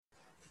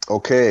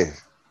Okay,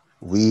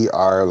 we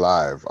are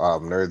live.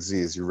 Nerd Z,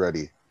 is you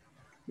ready?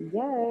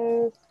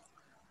 Yes.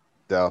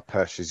 Del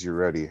Pesh, is you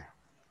ready?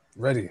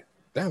 Ready.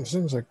 Damn,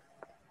 seems like.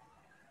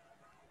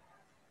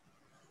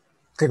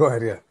 Okay, go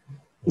ahead. Yeah.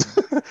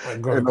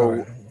 Go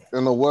ahead.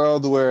 In a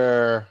world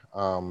where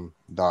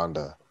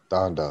Donda.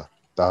 I'm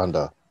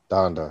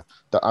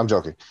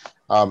joking.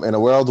 In a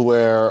world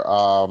where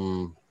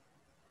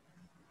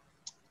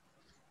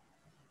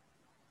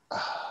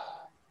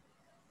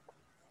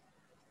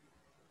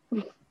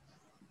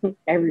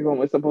Everyone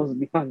was supposed to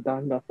be on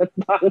Donda.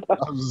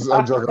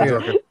 I'm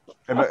joking.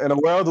 In a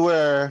world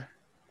where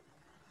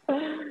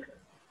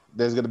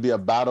there's gonna be a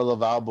battle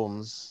of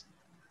albums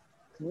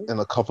in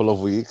a couple of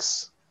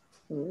weeks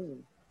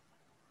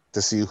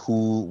to see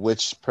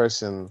which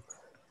person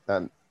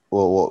that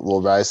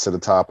will rise to the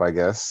top, I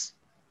guess.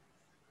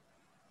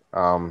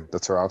 The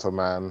Toronto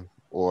man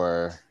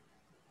or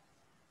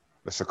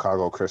the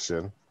Chicago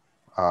Christian.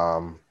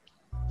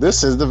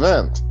 This is the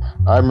vent.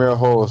 I'm your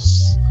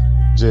host,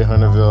 Jay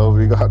Hunneville.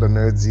 We got the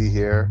Nerd Z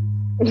here.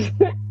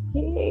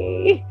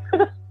 Hey.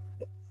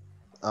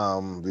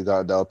 We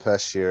got Del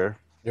Pesh here.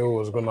 Yo,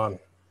 what's going on?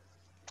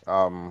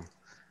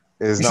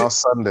 It is now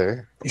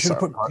Sunday. You should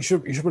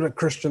put a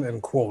Christian in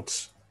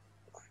quotes.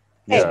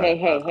 Hey.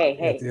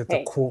 You have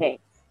to quote.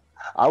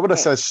 I would have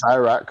said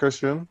Chirac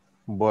Christian,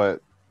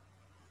 but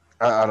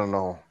I don't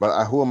know.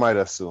 But who am I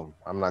to assume?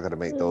 I'm not gonna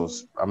make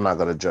those. I'm not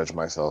gonna judge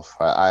myself.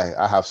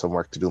 I have some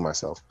work to do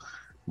myself.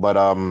 But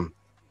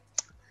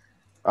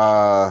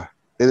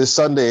it is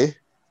Sunday.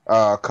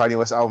 Kanye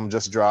West album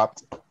just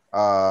dropped.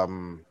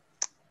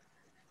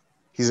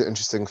 He's an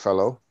interesting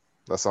fellow.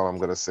 That's all I'm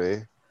gonna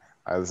say.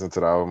 I listened to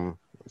the album.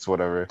 It's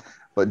whatever.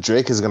 But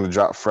Drake is gonna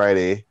drop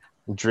Friday.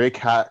 Drake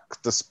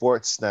hacked the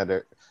Sports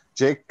Center.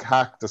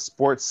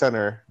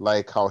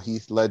 Like how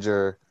Heath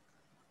Ledger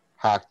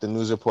hacked the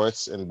news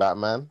reports in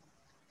Batman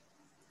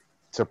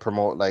to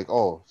promote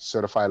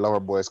Certified Lover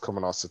Boy is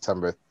coming out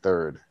September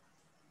 3rd.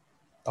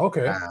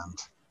 Okay. And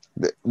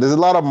there's a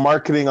lot of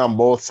marketing on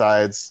both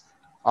sides.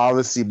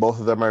 Obviously, both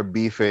of them are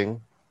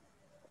beefing.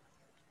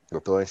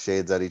 They're throwing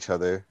shades at each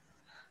other.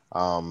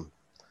 I'll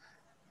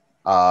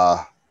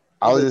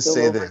just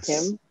say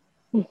this.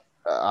 We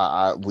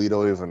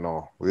don't even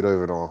know.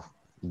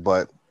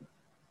 But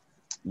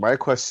my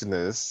question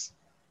is,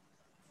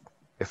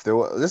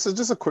 this is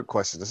just a quick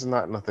question. This is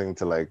not nothing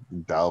to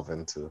delve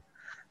into.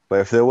 But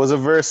if there was a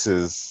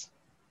versus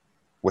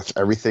with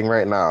everything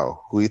right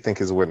now, who do you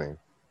think is winning?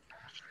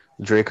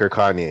 Drake or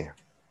Kanye?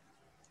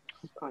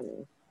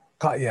 Kanye.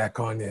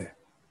 Kanye.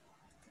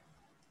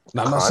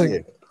 Now, I'm not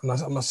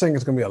saying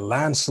it's gonna be a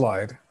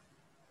landslide,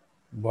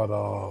 but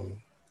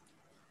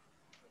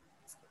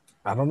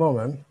I don't know,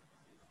 man.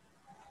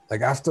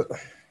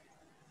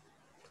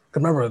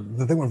 Remember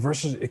the thing with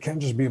verses, it can't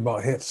just be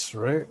about hits,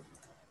 right?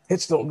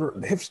 Hits don't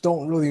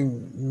really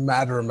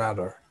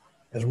matter.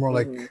 It's more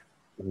like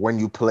when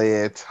you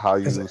play it, how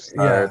you start.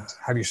 Yeah,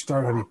 how do you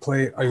start? How do you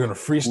play it? Are you gonna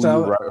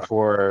freestyle it?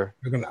 Are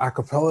you gonna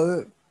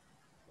acapella it?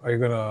 Are you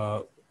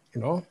gonna,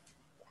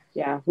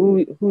 Yeah,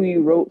 who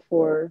you wrote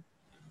for?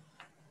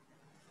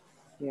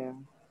 Yeah.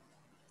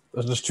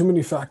 There's too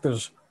many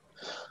factors.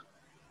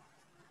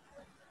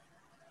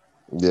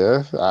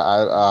 Yeah,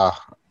 that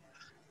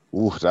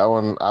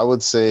one I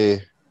would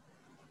say.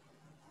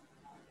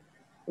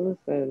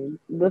 Listen,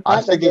 the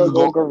fact that they'll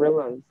go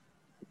gorillas.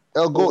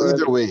 It'll go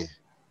either way.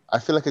 I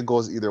feel like it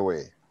goes either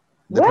way.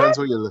 Depends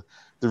what you're.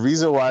 The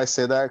reason why I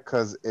say that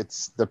because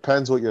it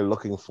depends what you're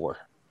looking for.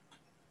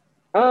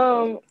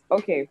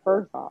 Okay.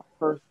 First off,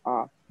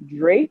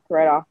 Drake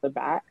right off the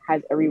bat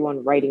has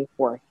everyone writing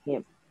for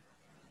him.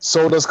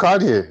 So does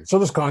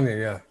Kanye.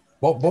 Yeah.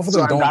 Both of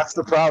them don't. That's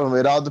the problem.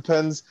 It all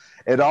depends.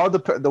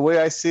 The way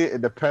I see it,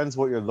 it depends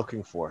what you're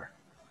looking for.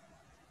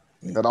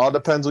 It all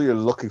depends what you're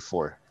looking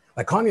for.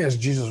 Like Kanye has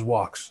Jesus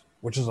Walks,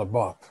 which is a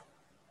bop.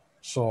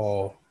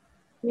 So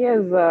he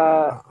has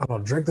I don't know.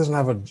 Drake doesn't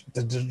have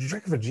does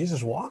Drake have a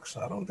Jesus Walks?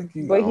 I don't think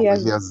he. But he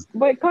has.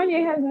 But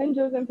Kanye has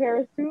Ninjas in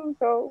Paris too,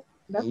 so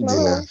that's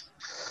not.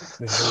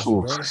 He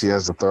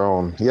has the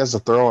throne. He has the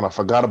throne. I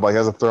forgot about. He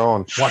has a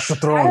throne. Watch the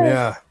throne,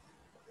 yeah.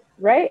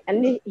 Right,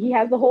 and he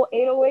has the whole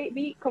 808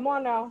 beat. Come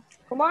on now.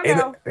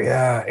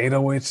 Yeah,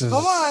 808s is.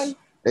 Come on.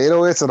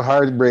 808s and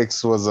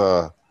Heartbreaks was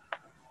a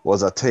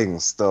thing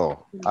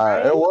still.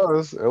 Right? It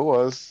was.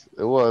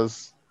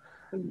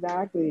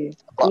 Exactly.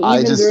 But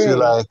I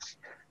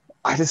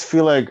just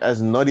feel like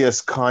as nutty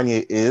as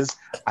Kanye is,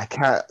 I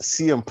can't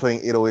see him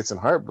playing 808s and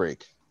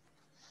Heartbreak.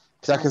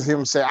 Because I can see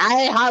him say,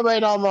 I ain't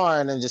Heartbreak no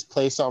more, and then just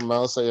play something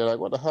else. So you're like,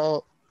 what the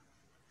hell?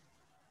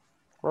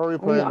 Why are we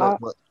playing that?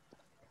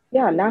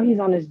 Yeah, now he's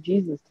on his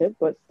Jesus tip,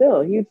 but still,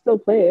 he'd still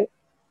play it.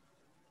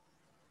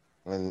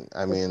 And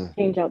I mean,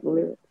 change out the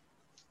lyrics.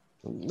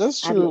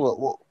 That's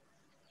true.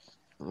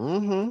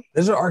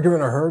 There's an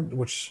argument I heard,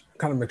 which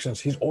kind of makes sense.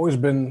 He's always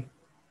been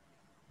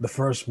the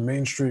first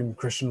mainstream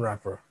Christian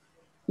rapper.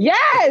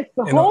 Yes!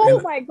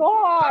 My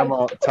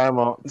God! Time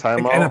out.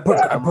 And I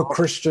put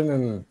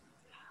Christian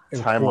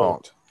in time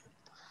quote.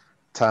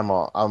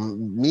 out.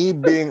 Me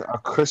being a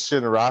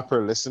Christian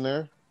rapper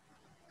listener,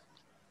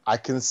 I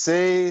can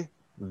say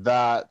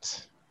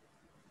that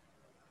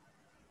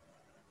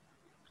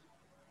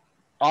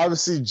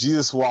obviously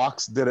Jesus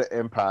Walks did an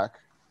impact,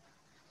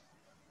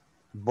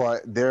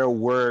 but there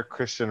were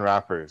Christian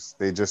rappers.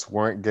 They just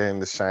weren't getting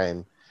the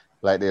shine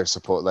like they're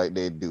supposed, like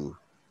they do.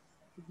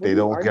 What They are you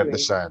don't get the arguing?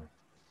 shine.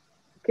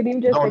 Could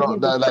even just No, say no,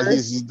 he's the like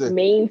first he's the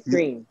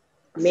mainstream.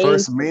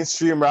 first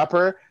mainstream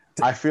rapper.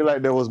 I feel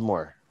like there was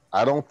more.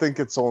 I don't think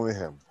it's only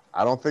him.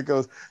 I don't think it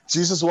was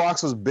Jesus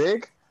Walks was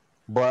big,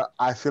 but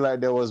I feel like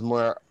there was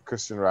more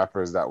Christian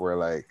rappers that were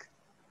like,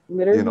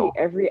 Literally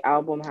every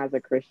album has a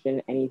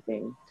Christian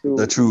anything to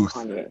the truth.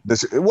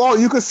 Kanye. Well,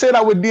 you could say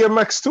that with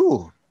DMX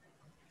too.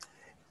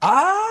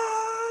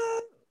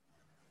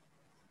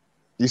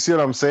 You see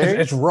what I'm saying?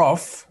 It's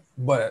rough,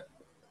 but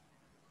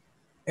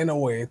in a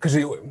way, because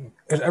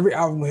every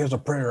album has a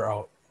prayer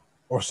out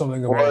or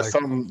something about or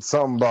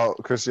something about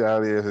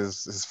Christianity,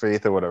 his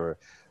faith or whatever.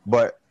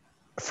 But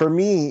for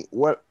me,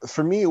 what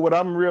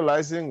I'm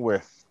realizing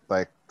with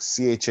like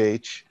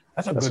CHH,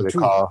 that's what they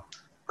call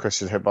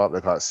Christian hip hop.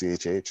 They call it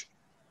CHH.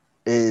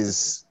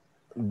 Is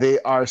they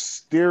are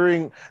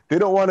steering. They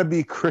don't want to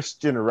be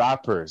Christian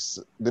rappers.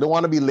 They don't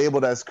want to be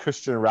labeled as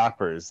Christian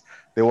rappers.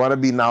 They want to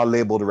be now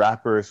labeled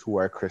rappers who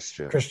are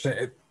Christian. There's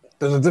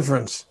a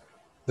difference.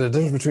 There's a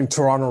difference between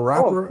Toronto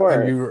rapper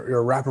and you're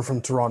a rapper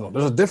from Toronto.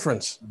 There's a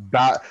difference.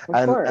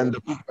 And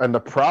the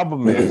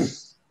problem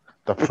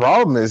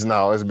is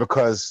now is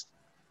because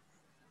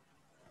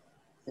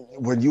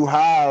when you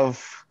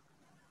have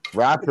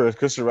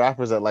Christian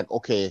rappers that like,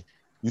 okay,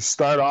 you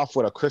start off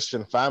with a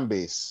Christian fan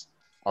base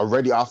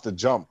already off the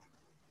jump,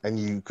 and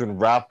you can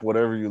rap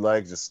whatever you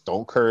like, just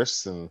don't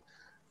curse, and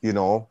you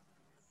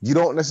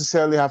don't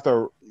necessarily have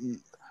to.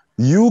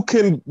 You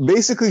could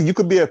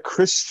be a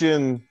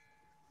Christian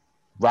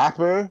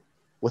rapper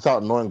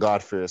without knowing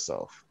God for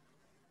yourself.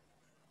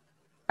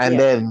 And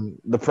then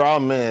the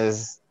problem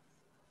is,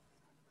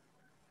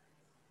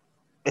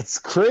 it's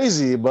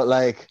crazy, but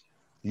like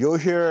you'll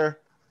hear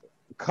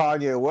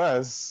Kanye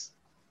West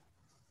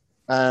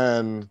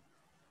and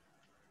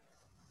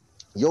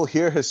you'll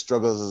hear his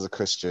struggles as a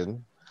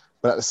Christian,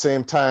 but at the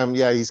same time,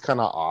 yeah, he's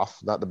kind of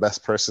off, not the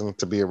best person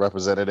to be a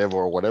representative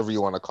or whatever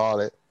you want to call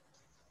it.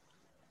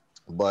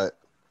 But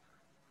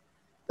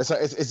it's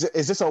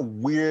just a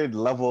weird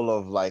level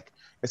of like,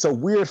 it's a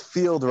weird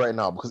field right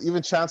now because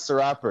even Chance the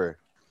Rapper,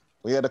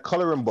 we had a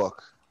coloring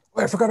book.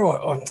 Wait, I forgot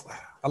about.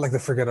 I like to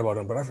forget about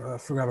him, but I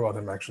forgot about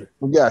him actually.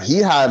 Yeah, he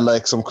had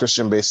like some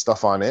Christian-based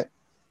stuff on it,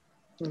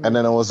 and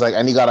then it was like,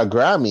 and he got a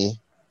Grammy,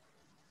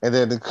 and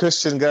then the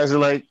Christian guys are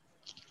like,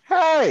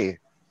 "Hey,"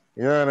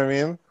 you know what I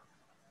mean?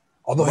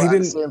 Although at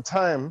the same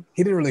time,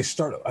 he didn't really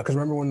start. Because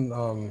remember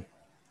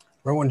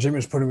when Jimmy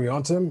was putting me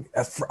onto him?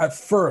 At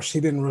first, he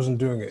wasn't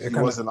doing it. He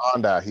wasn't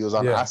on that. He was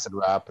on acid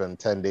rap and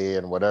 10 Day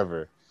and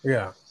whatever.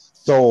 Yeah.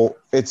 So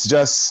it's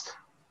just,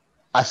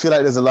 I feel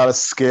like there's a lot of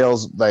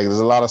scales, like there's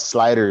a lot of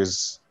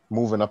sliders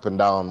moving up and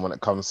down when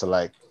it comes to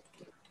like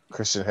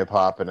Christian hip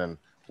hop and then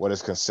what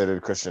is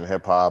considered Christian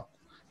hip hop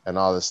and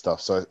all this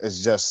stuff. So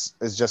it's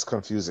just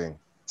confusing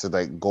to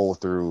like go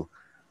through.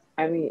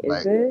 I mean,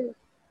 is it?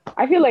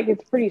 I feel like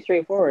it's pretty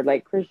straightforward.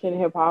 Like Christian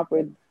hip hop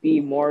would be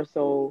more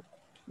so.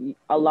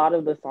 A lot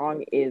of the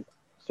song is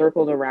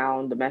circled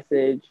around the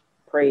message,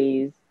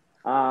 praise,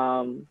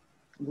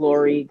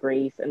 glory,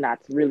 grace, and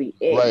that's really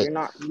it. Right. You're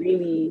not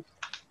really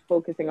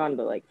focusing on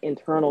the like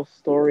internal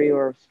story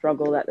or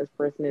struggle that this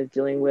person is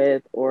dealing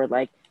with, or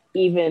like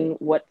even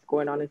what's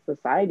going on in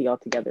society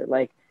altogether.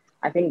 Like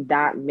I think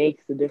that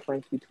makes the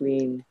difference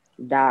between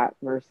that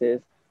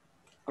versus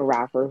a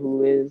rapper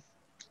who is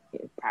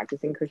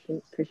practicing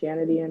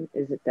Christianity and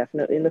is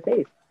definitely in the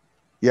faith.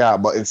 Yeah,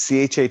 but in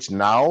CHH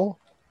now,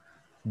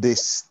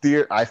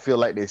 I feel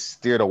like they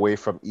steered away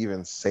from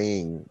even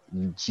saying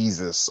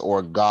Jesus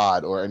or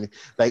God or any,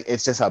 like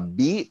it's just a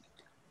beat,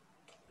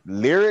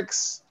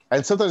 lyrics,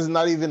 and sometimes it's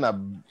not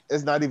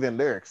even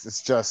lyrics.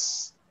 It's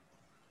just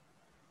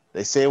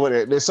they say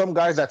there's some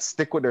guys that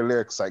stick with their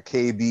lyrics, like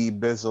KB,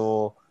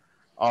 Bizzle,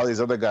 all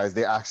these other guys.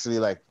 They actually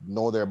like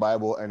know their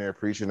Bible and they're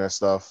preaching their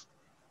stuff.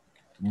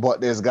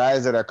 But there's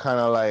guys that are kind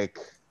of like,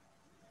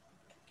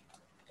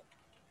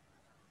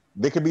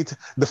 they could be,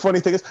 the funny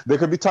thing is, they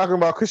could be talking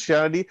about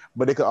Christianity,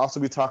 but they could also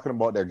be talking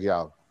about their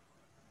gal.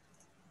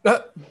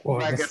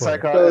 It's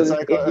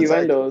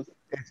innuendos.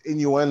 It's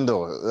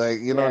innuendo. Like,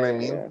 you know what I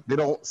mean? Yeah. They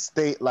don't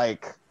state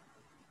like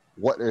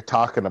what they're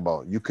talking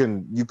about. You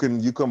can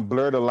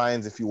blur the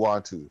lines if you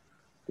want to.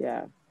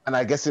 Yeah. And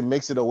I guess it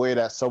makes it a way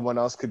that someone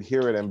else could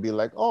hear it and be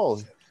like, oh,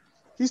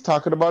 he's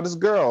talking about his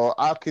girl.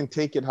 I can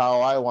take it how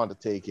I want to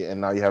take it.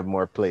 And now you have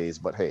more plays.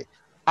 But hey,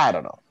 I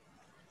don't know.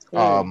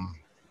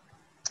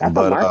 That's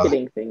a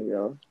marketing thing,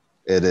 though.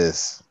 It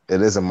is.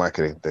 It is a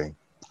marketing thing.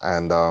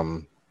 And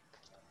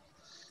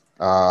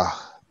I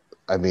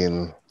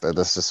mean,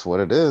 that's just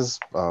what it is.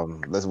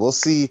 We'll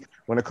see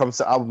when it comes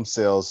to album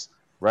sales.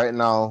 Right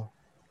now,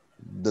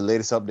 the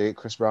latest update,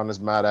 Chris Brown is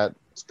mad at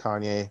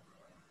Kanye.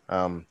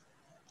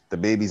 The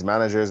Baby's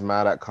manager is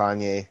mad at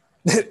Kanye.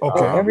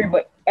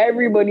 Okay.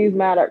 Everybody's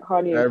mad at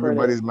Kanye for this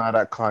Everybody's mad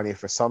at Kanye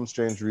for some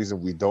strange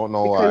reason. We don't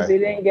know because why. they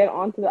didn't get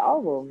onto the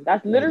album.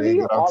 That's They didn't literally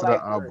get onto all the I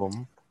heard.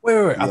 album. Wait.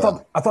 Yeah.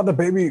 I thought the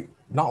baby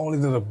not only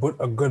did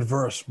a good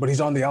verse, but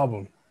he's on the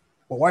album.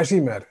 But why is he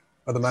mad?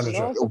 Or the manager?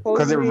 No,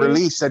 Because it supposedly,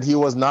 released said he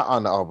was not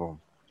on the album.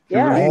 He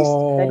yeah, released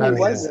that he and he's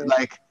wasn't.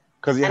 like,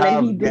 because you And have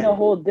then he did a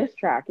whole diss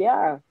track,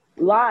 yeah,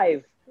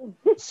 live.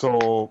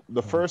 So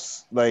the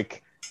first,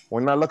 like,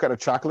 when I look at the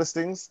track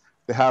listings,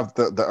 they have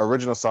the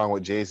original song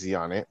with Jay-Z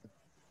on it,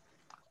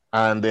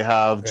 and they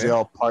have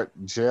Jail Part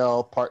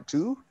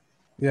 2,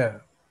 Yeah,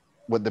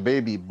 with the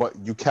baby, but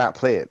you can't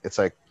play it. It's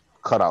like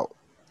cut out.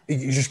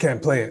 you just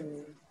can't play it.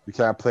 You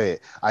can't play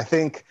it. I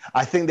think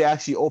they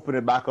actually opened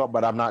it back up,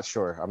 but I'm not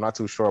sure. I'm not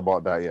too sure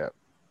about that yet.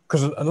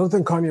 Because another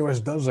thing Kanye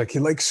West does, like he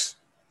likes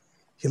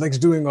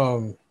doing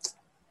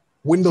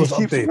Windows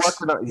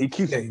updates. He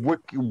keeps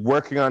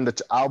working on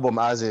the album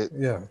as it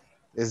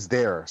is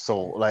there. So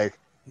like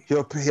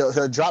he'll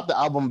drop the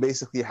album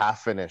basically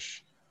half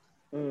finished,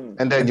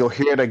 and then you'll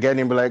hear it again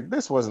and be like,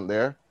 "This wasn't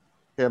there."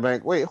 You're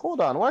like, "Wait, hold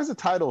on. Why is the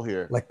title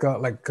here?" Like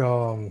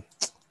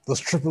those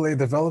AAA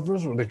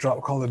developers when they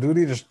drop Call of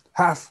Duty, just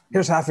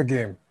here's half a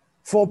game,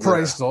 full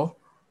price though.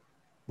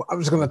 But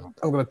I'm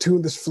gonna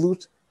tune this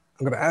flute.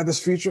 I'm gonna add this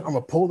feature. I'm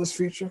gonna pull this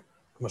feature.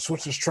 I'm gonna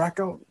switch this track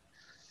out.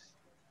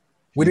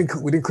 We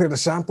didn't clear the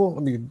sample.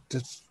 Let me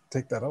just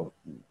take that out.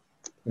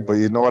 But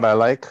you know what I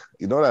like?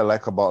 You know what I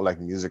like about like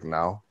music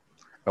now,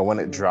 and when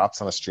it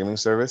drops on a streaming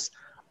service,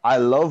 I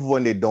love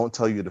when they don't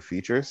tell you the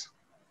features.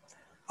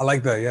 I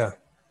like that. Yeah,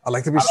 I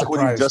like to be surprised.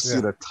 When you just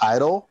see the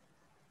title,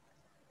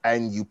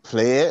 and you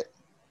play it,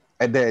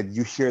 and then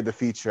you hear the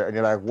feature, and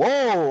you're like,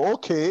 "Whoa,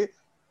 okay,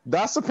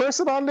 that's the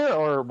person on there."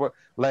 Or what?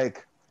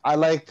 Like, I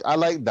like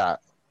that.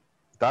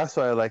 That's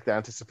why I like the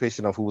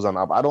anticipation of who's on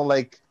the album. I don't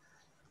like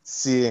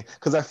seeing,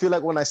 because I feel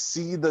like when I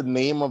see the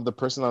name of the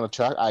person on the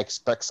track, I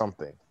expect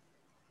something.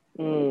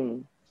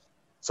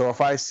 So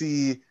if I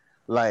see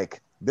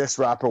like this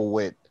rapper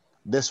with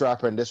this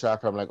rapper and this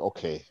rapper, I'm like,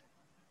 okay.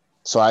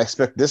 So I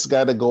expect this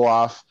guy to go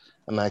off,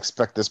 and I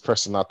expect this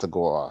person not to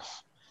go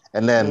off.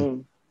 And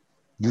then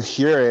you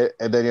hear it,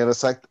 and then you're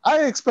just like,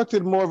 I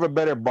expected more of a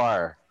better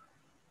bar.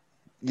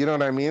 You know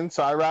what I mean?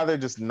 So I'd rather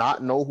just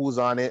not know who's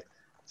on it,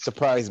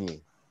 surprise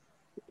me.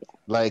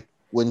 Like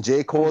when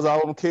J. Cole's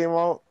album came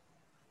out,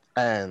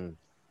 and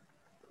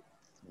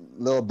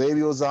Lil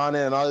Baby was on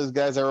it, and all these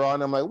guys are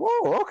on it, I'm like,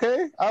 whoa,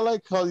 okay. I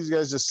like how these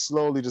guys just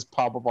slowly just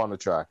pop up on the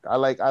track. I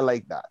like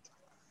that.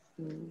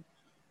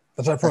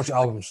 That's how I approach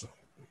albums.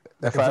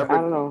 I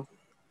don't know.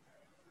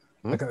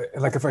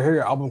 Like if I hear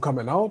your album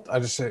coming out, I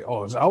just say,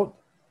 "Oh, it's out."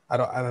 I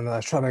don't know. I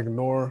try to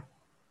ignore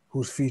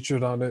who's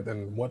featured on it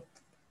and what.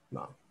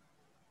 No,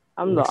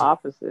 I'm the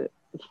opposite.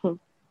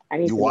 I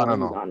need to know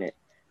who's on it.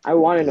 I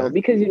want to know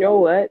because you know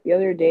what? The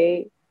other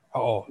day,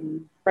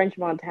 French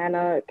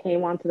Montana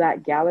came onto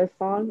that Gallus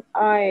song.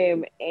 I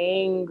am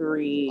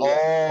angry.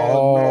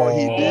 No,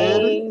 he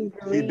did.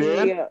 He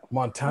did.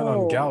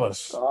 Montana and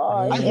Gallus.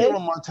 I hate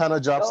when Montana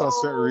drops on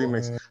certain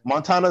remix.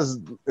 Montana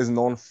is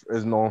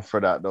known for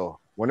that though.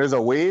 When there's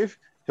a wave,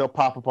 he'll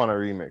pop up on a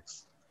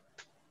remix.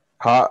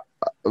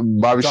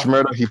 Bobby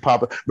Shmurda, he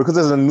pop up because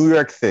it's a New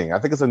York thing. I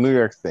think it's a New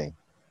York thing.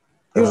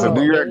 If it's a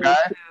New York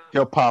guy,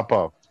 he'll pop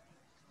up.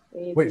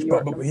 Wait,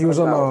 but he was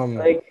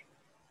on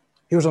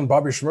he was on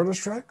Bobby Shmurda's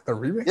track, the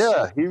remix.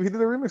 Yeah, he did a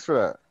remix for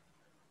that.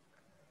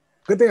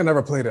 Good thing I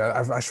never played it.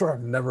 I sure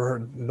I've never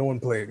heard no one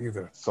play it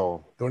either.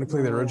 So they only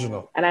play the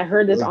original. And I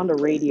heard this on the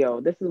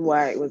radio. This is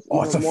why it was.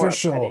 It's official.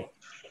 Upsetting.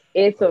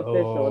 It's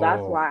official.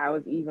 That's why I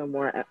was even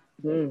more.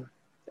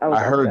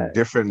 I heard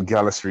different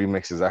Gallus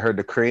remixes. I heard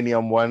the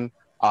Cranium one.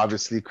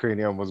 Obviously,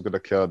 Cranium was gonna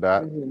kill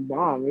that.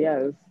 Bomb,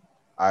 yes.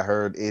 I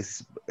heard A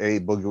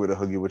Boogie with a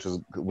Hoodie, which is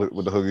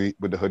with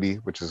the hoodie,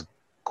 which is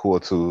cool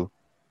too.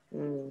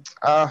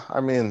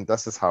 I mean,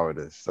 that's just how it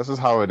is. That's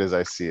just how it is.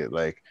 I see it.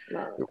 Like,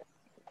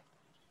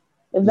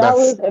 if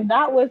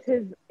that was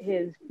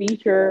his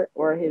feature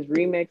or his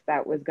remix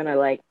that was gonna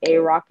like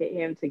rocket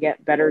him to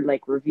get better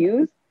like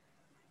reviews,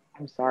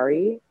 I'm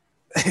sorry.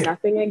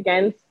 Nothing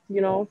against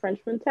French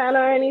Montana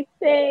or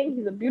anything.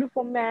 He's a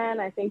beautiful man.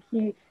 I think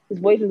his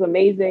voice is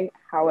amazing.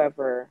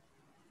 However,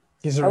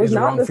 that was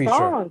not the feature.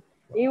 Song.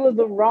 He was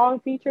the wrong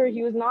feature.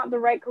 He was not the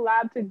right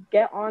collab to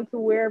get onto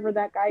wherever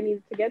that guy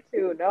needs to get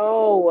to.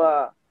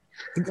 No.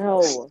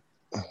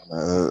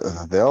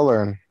 They'll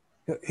learn.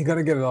 He got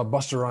to get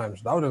Busta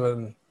Rhymes. That would have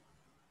been.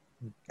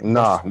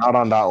 Nah, not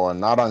on that one.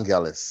 Not on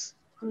Gallus.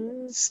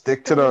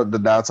 Stick to the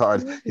dancehall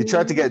artist. He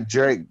tried to get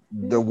Drake.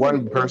 The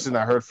one person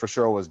I heard for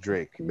sure was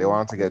Drake. They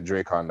wanted to get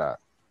Drake on that.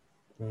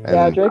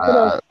 And, Drake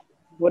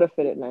would have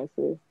fit it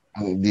nicely.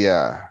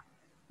 Yeah,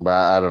 but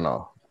I don't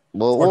know.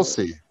 Well, we'll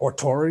see. Or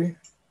Tory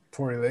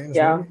Lanez.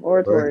 Yeah, maybe?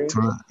 or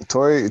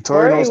Tory.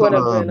 Tory knows how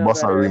to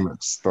bust a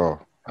remix, though.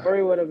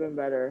 Tory would have been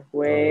better.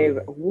 Way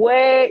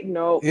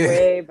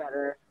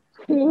better.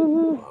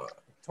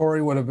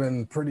 Tory would have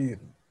been pretty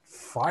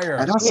fire.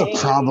 And that's a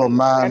problem,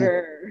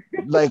 man.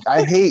 Like,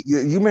 I hate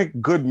you make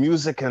good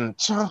music and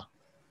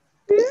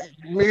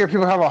making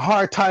people have a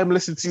hard time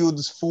listening to you,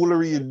 this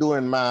foolery you're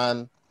doing,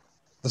 man.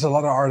 There's a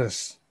lot of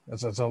artists.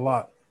 It's a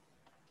lot.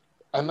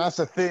 And that's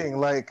the thing.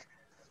 Like,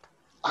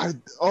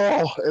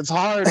 it's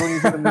hard when you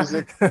hear the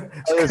music.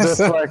 It's just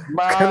like,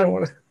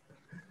 man.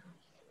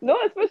 No,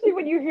 especially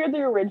when you hear the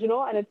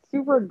original and it's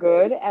super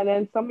good, and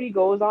then somebody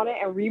goes on it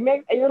and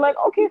remix, and you're like,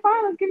 okay,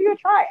 fine, let's give you a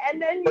try.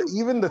 And then But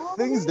even the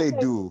things they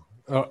do.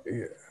 Oh,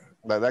 yeah.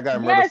 Like that guy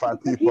murdered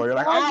 5 people. You're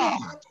like,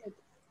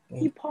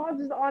 He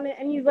pauses on it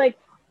and he's like,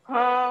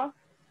 huh?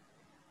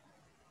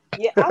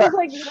 Yeah, I was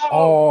like,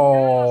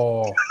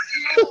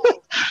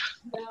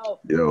 no.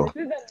 Yo.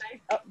 This is a nice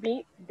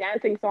upbeat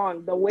dancing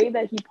song. The way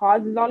that he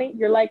pauses on it,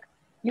 you're like,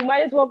 you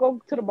might as well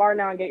go to the bar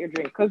now and get your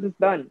drink because it's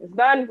done. It's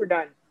done. We're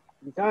done.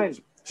 It's done.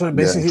 So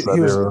basically, he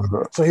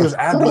was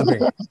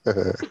ad-libbing.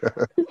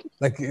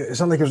 Like, it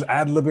sounded like he was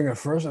ad-libbing at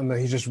first, and then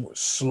he just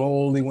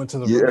slowly went to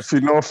the verse. If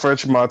you know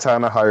French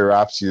Montana, how he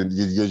raps, you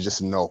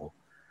just know.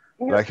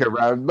 Like, he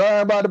raps,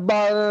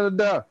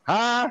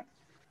 huh?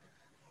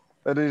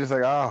 And then just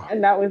like, oh.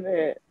 And that was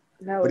it.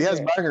 But he has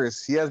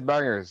bangers. He has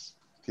bangers.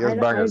 I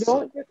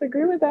don't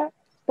disagree with that,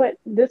 but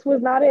this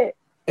was not it.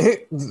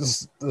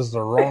 This is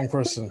the wrong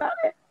person.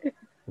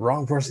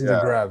 Wrong person to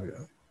grab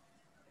you.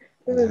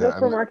 It was just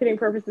for marketing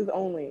purposes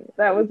only.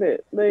 That was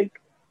it. Like,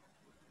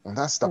 and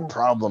that's the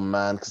problem,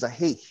 man. Because I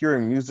hate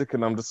hearing music,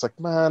 and I'm just like,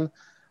 man,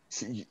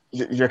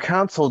 you're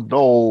canceled,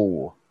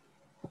 though.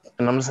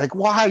 And I'm just like,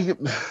 why?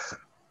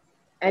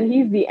 And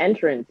he's the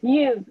entrance.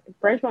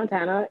 French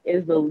Montana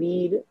is the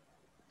lead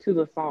to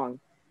the song,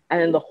 and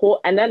then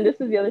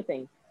this is the other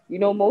thing. You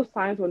know, most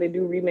times when they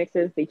do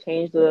remixes, they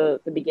change the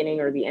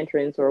beginning or the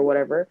entrance or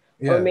whatever,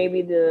 or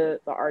maybe the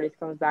artist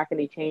comes back and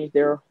they change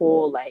their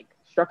whole like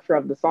structure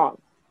of the song.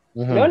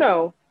 Mm-hmm.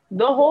 No,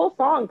 the whole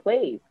song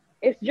plays.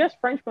 It's just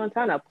French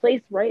Montana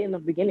placed right in the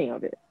beginning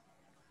of it.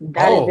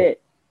 That is it.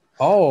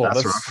 Oh,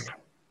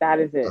 that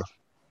is it.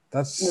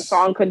 The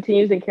song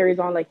continues and carries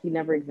on like he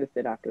never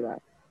existed after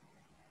that.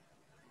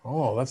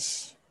 Oh,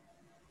 that's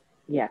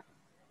yeah.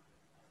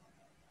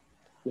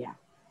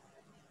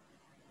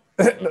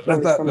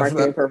 For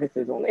marketing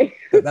purposes only.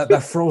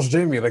 that froze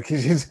Jamie. Like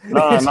he's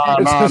nah.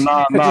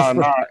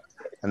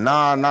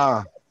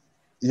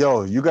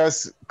 Yo, you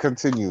guys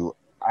continue.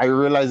 I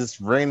realize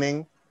it's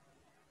raining,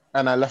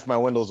 and I left my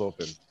windows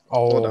open.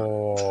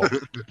 Oh.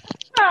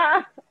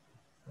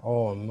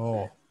 Oh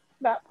no.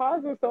 That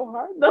pause was so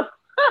hard though.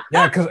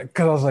 Yeah, because I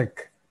was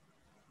like,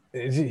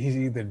 he's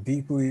either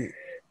deeply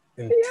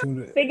in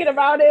tune, thinking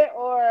about it,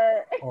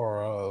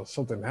 or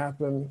something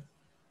happened.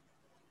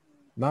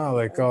 Nah,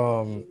 like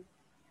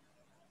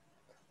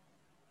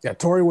yeah,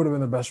 Tory would have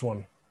been the best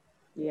one.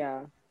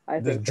 Yeah,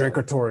 I think Drake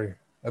or Tory.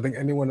 I think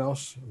anyone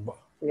else.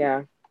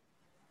 Yeah.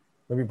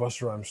 Maybe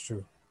Busta Rhymes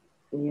too.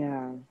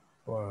 Yeah.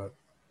 But.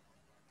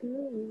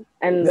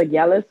 And the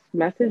Yellis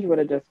message would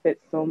have just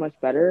fit so much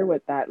better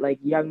with that like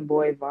young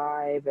boy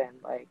vibe and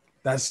like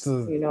that's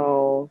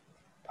the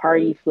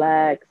party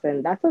flex,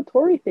 and that's a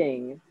Tory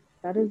thing.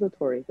 That is a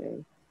Tory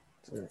thing.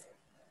 Yeah.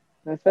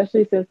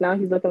 Especially since now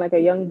he's looking like a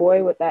young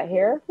boy with that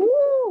hair.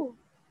 Woo!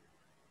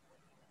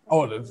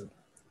 Oh,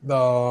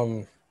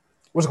 the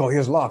what's it called? He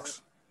has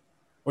locks.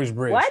 Or his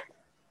braids. What?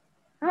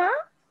 Huh?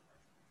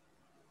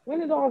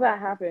 When did all that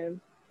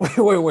happen?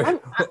 Wait.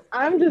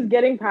 I'm just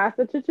getting past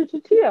the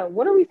ch-ch-ch-chia.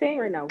 What are we saying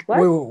right now? What?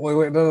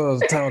 Wait. No.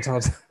 Time.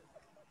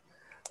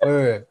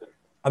 Wait.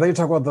 I think you're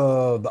talking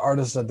about the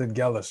artist that did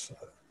Gallus.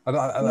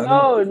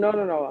 No.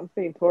 I'm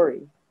saying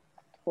Tory.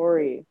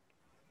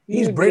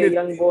 He's braided. A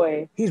young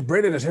boy. He's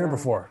braided his hair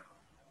before.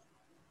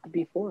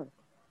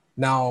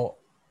 Now.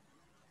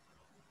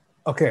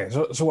 Okay,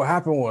 so what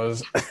happened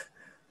was,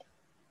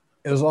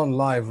 it was on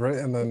live, right?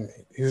 And then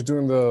he was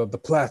doing the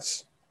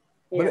plaits,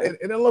 but it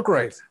didn't look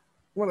right.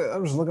 I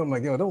was looking, I'm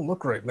like, yo, it don't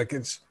look right. Like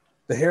it's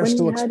the hair when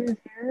still he looks. Had his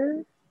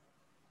hair?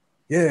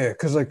 Yeah,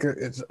 because like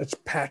it's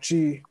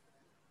patchy,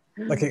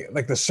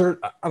 like the surgery.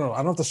 I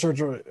don't know if the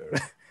surgery.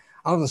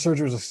 I don't know if the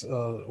surgery was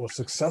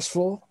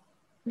successful,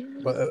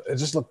 but it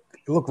just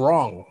looked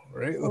wrong,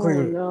 right?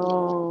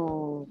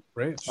 No.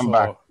 Right. I'm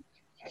back.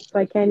 So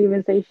I can't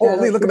even say.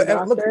 Look at the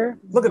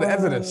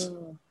evidence.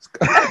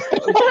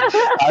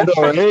 I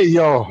know. Hey,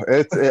 yo,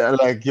 it's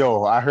like,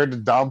 yo, I heard the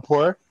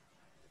downpour,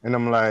 and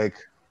I'm like,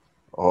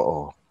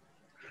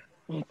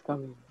 it's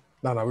coming.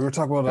 No, we were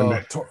talking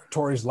about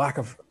Tory's lack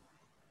of.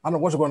 I don't know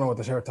what's going on with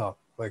this hair top.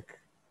 Like,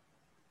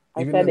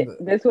 I said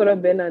this would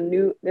have been a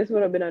new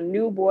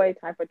boy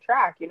type of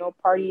track,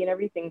 party and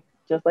everything,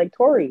 just like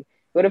Tory. It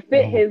would have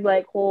fit his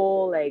like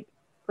whole like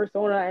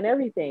persona and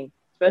everything.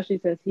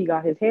 Especially since he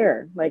got his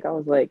hair. Like, I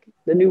was like,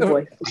 the new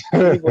voice.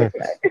 But,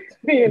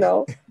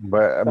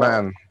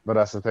 man,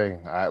 that's the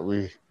thing.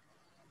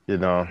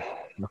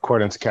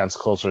 According to cancel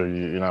culture,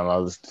 you're not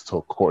allowed to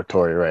talk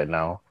Tory right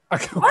now.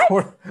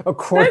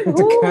 According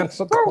to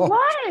cancel culture. For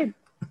what?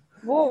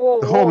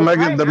 Whoa, the whole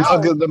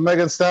the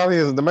Megan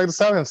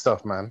Stallion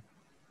stuff, man.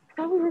 I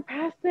thought we were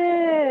we're past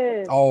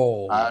this.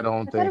 Oh, I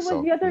don't I thought think it was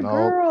so. the other Nope.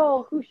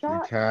 girl who You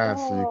shot. can't.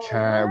 You Oh,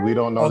 can't. We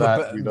don't know oh,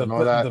 that. We don't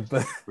know that.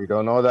 the We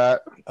don't know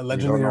that. We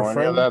allegedly don't your know any of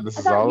friend. that. This I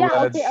is thought, all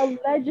yeah, okay, alleged.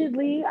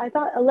 allegedly. I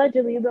thought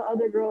allegedly the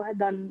other girl had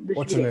done the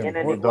What's her shooting, name? and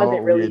then We it wasn't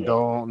don't. We really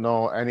don't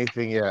know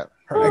anything yet.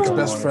 Her We ex don't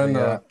know best anything friend,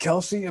 yet.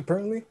 Kelsey,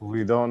 apparently.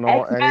 We don't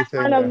know ex-best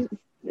anything friend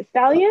yet. of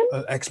Stallion.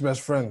 Ex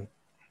best friend.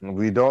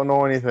 We don't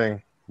know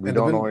anything. We And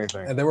they've don't know been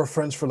anything. and they were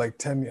friends for like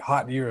 10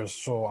 hot years.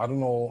 So I don't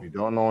know. We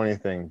don't know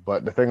anything.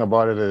 But the thing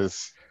about it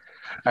is,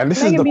 and this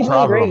is Megan the be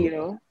doing great, you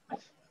problem. know.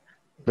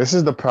 This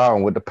is the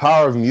problem with the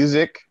power of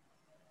music.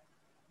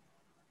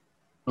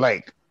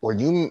 Like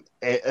when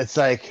it's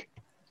like,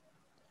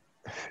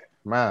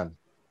 man,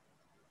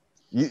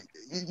 you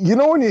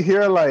know when you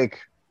hear like,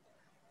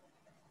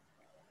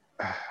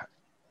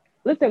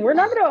 Listen, we're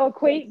not going to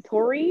equate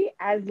Tory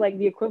as like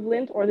the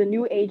equivalent or the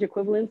new age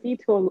equivalency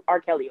to R.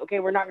 Kelly.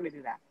 Okay, we're not going to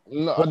do that.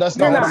 no, that's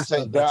We're not what I'm not.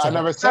 saying. That's I a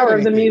never said Power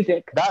of the anything.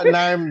 music. That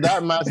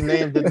man's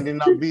name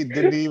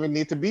didn't even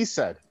need to be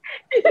said.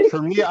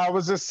 For me, I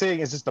was just saying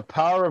it's just the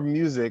power of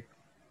music,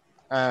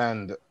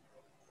 and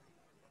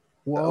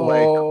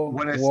like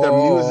when it's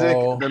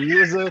the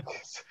music.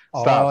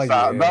 Oh Stop.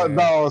 yeah.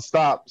 No,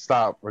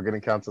 stop. We're getting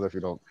canceled if you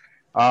don't.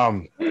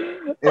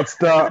 It's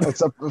for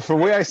the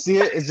way I see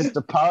it, it's just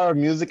the power of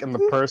music and the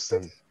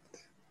person.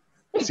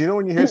 So you know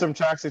when you hear some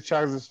tracks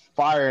is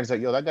fire, and it's like,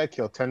 yo, that guy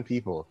killed 10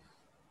 people.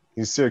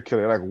 He's serial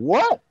killer. Like,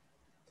 what?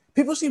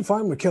 People seem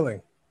fine with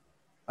killing.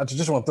 I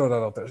just want to throw that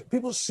out there.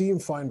 People seem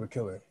fine with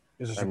killing.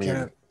 It's just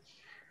can't.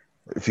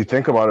 If you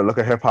think about it, look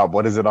at hip hop.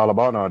 What is it all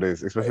about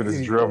nowadays? Especially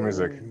this drill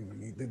music.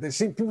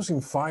 People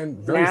seem fine,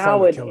 very fine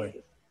with killing.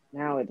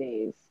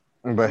 Nowadays.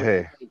 But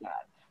hey.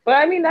 But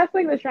I mean, that's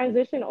like the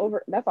transition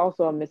over. That's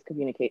also a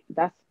miscommunication.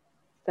 That's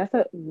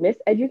a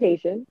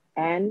miseducation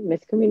and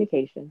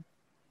miscommunication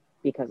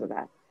because of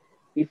that.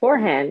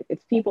 Beforehand,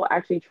 it's people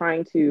actually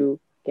trying to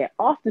get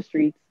off the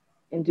streets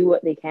and do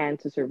what they can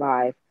to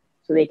survive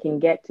so they can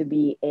get to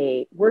be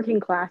a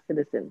working class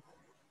citizen.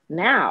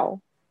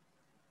 Now,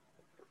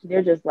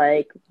 they're just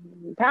like,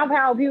 pow,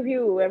 pow, pew,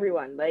 pew,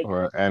 everyone. Like,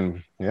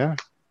 and yeah,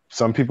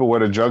 some people were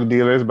the drug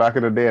dealers back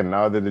in the day, and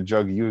now they're the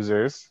drug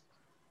users.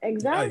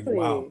 exactly.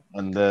 Wow.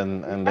 And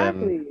then,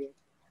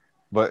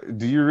 but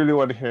do you really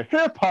want to hear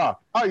hip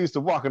hop? I used to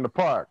walk in the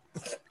park.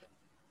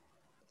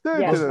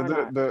 Yes, why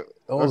not?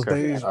 Those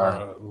days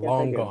are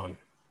long gone.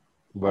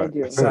 But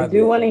I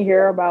do want to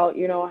hear about,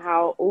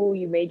 how,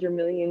 you made your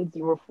millions,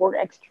 you were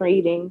Forex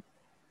trading,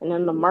 and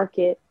then the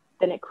market,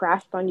 then it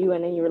crashed on you,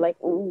 and then you were like,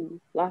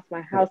 lost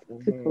my house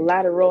to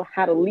collateral,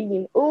 had a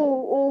lien,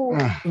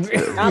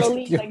 not a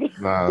lien.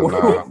 Like,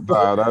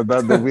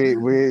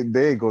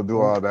 they go do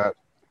all that.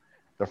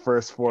 The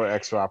first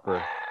Forex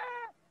rapper.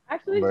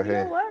 Actually,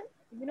 know what?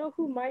 You know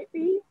who might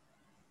be?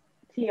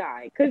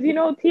 T.I. Because,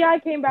 T.I.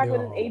 came back with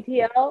his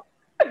ATL,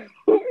 and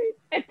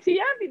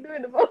T.I. be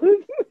doing the most.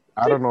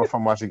 I don't know if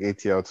I'm watching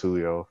ATL 2,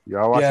 yo.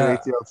 Y'all watching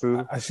ATL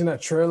 2? I seen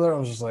that trailer. I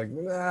was just like,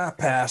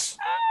 pass.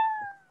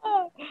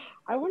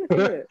 I want to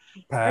see it.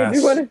 Pass. I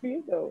do want to see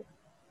it, though.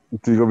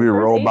 So you're going to be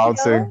roll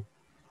bouncing?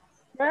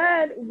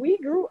 Man, we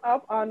grew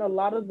up on a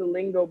lot of the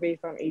lingo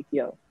based on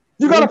ATL.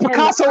 You got a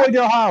Picasso in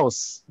your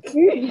house.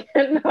 You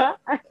cannot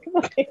act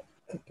like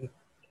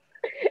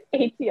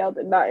ATL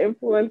did not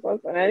influence us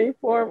in any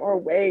form or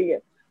way.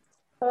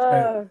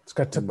 This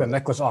guy took the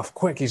necklace off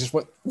quick. He just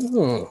went,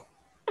 he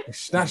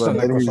snatched the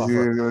necklace off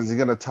her. Is he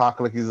going to talk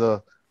like he's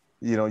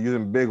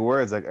using big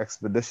words like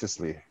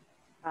expeditiously?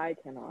 I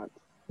cannot.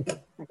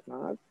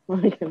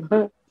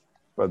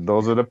 But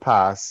those are the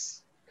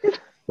past.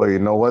 But you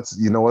know what's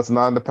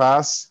not in the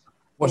past?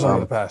 What's not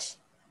in the past?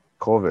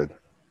 COVID.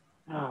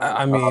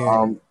 I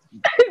mean,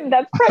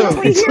 that's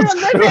probably here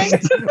living.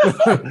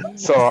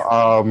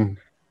 So,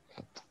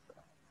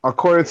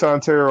 according to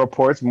Ontario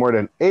reports, more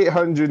than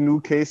 800 new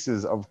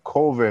cases of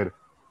COVID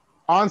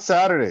on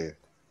Saturday.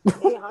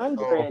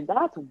 800.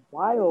 That's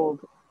wild.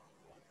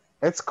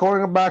 It's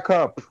going back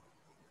up,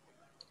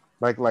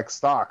 like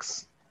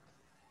stocks.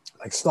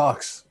 Like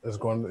stocks is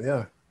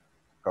going,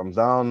 comes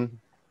down.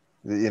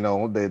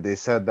 They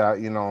said that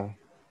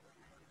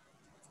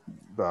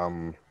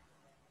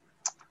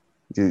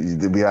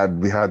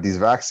we had these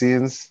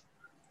vaccines.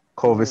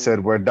 COVID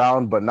said we're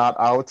down but not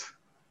out.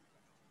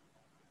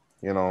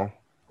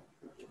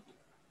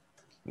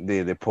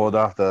 They pulled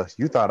off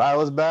you thought I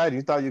was bad,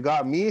 you thought you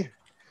got me.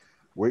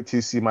 Wait till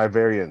you see my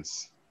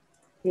variants.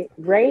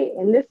 Right,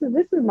 and this is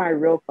my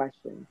real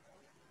question.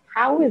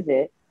 How is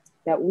it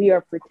that we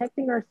are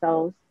protecting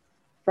ourselves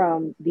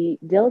from the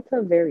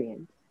Delta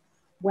variant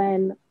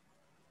when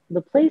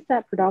the place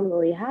that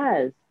predominantly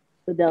has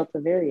the Delta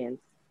variant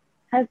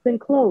has been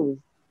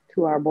closed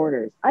to our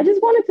borders? I just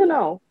wanted to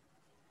know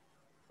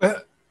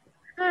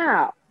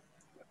how.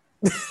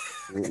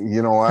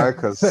 You know why?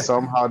 Because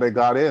somehow they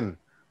got in.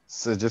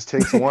 So it just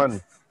takes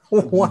one.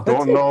 What? You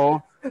don't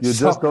know. You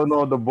just don't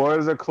know. The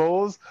borders are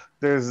closed.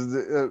 There's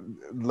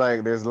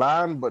there's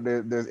land, but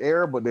there's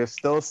air, but there's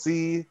still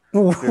sea.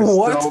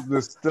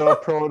 There's still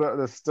product.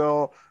 There's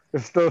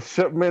still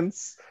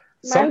shipments.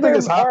 Something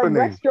is are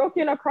happening.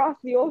 breaststroking across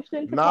the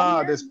ocean to come Nah,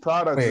 here? there's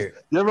products. Wait.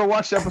 You ever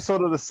watch the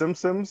episode of The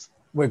Simpsons?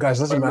 Wait, guys,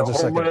 let's When imagine a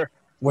second. Homer,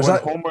 Was when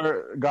that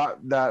Homer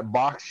got that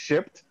box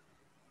shipped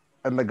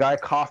and the guy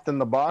coughed in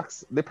the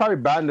box? They probably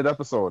banned that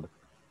episode.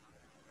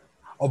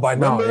 oh by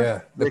now, Remember?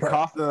 yeah. They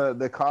coughed in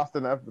the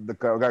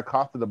guy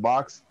coughed in the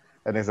box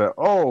and they said,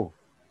 "Oh,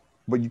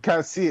 but you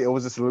can't see it. It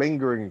was just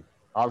lingering,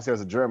 obviously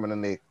as a germ, and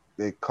then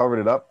they covered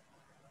it up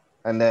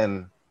and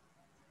then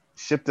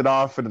shipped it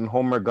off, and then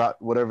Homer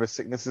got whatever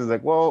sickness is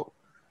like, well,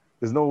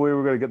 there's no way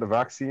we're gonna get the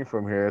vaccine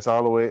from here. It's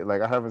all the way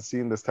like I haven't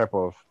seen this type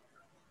of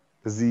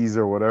disease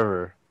or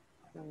whatever."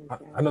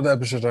 I know the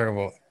episode you're talking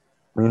about.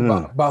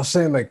 Mhm. But I was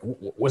saying, like,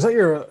 was that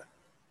your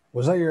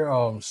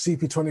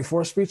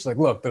CP24 speech? Like,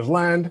 look, there's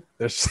land,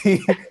 there's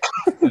sea,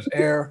 there's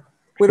air.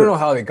 We don't know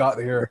how they got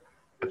here.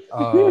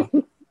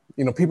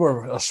 People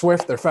are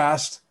swift, they're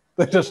fast.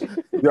 They just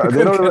They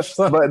don't. catch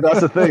them. But that's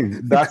the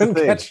thing. That's the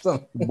thing. Catch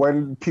them.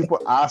 When people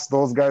ask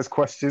those guys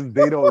questions,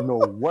 they don't know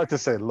what to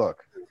say.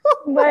 Look,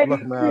 Like,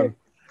 man.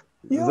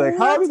 It's Yo, like,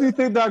 how did you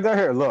think that got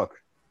here?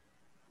 Look.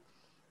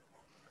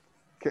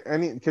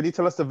 Can you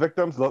tell us the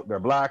victims? Look, they're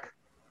black,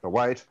 they're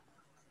white,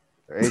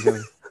 they're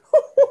Asian.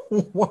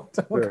 what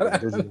kind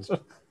of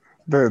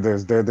There's,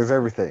 answer? there's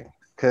everything.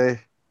 Okay.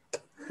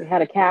 we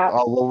had a cat.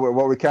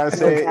 What we can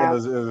say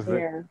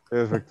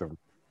is victim.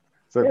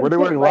 So were they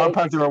wearing long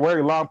pants? They were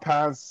wearing long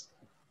pants.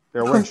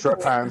 They're wearing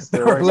short pants.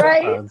 They're wearing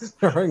short pants.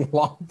 They're wearing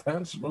long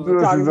pants.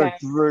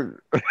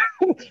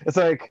 It's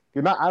like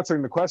you're not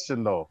answering the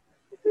question though.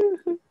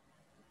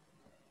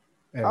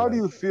 Yeah, How do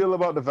you feel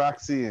about the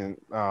vaccine?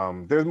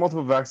 There's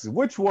multiple vaccines.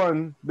 Which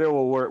one there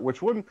will work?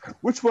 Which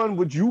one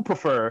would you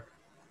prefer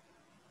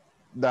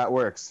that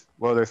works?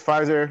 Well, there's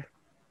Pfizer,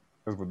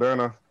 there's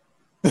Moderna,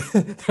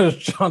 there's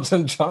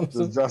Johnson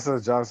Johnson,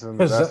 there's Johnson,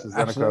 there's that's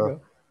AstraZeneca,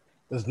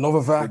 there's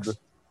Novavax,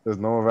 there's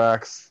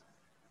Novavax,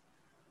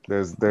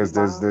 there's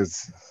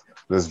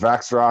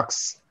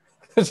Vaxrox.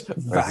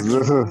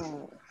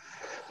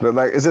 But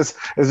like it's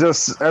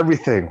just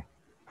everything.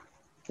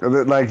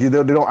 Like they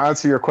don't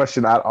answer your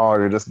question at all.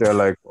 You're just there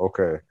like,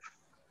 okay.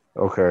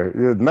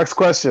 Yeah, next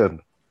question.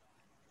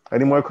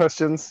 Any more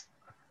questions?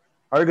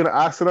 Are you gonna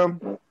ask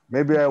them?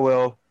 Maybe I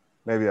will.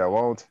 Maybe I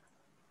won't.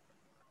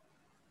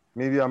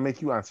 Maybe I'll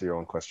make you answer your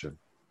own question.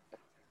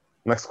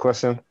 Next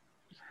question,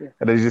 and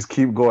then you just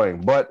keep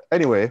going. But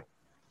anyway,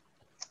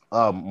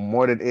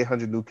 more than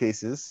 800 new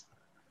cases.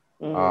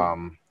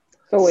 So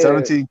wait,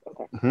 17.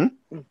 Okay.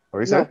 What are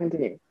you saying?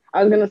 Continue.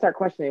 I was gonna start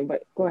questioning,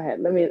 but go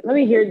ahead. Let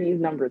me hear these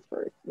numbers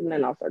first, and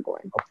then I'll start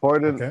going.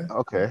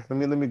 Okay. Let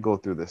me go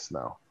through this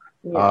now.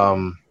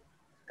 Yeah.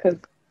 Because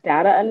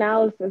data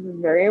analysis is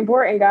very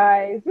important,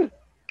 guys.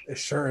 It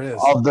sure is.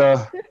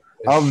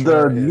 Of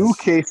the new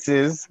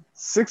cases,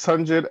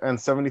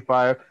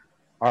 675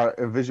 are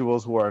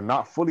individuals who are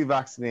not fully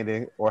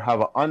vaccinated or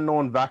have an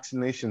unknown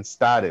vaccination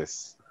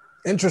status.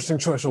 Interesting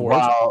choice of words.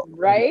 Wow.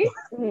 Right?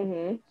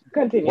 Mm-hmm.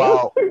 Continue.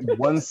 While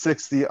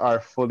 160 are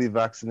fully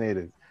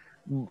vaccinated.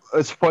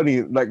 It's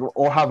funny, like,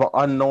 or have an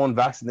unknown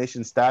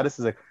vaccination status.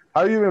 Is like,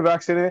 how are you even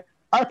vaccinated?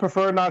 I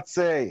prefer not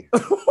say.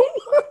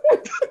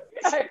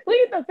 I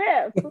plead the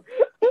fifth.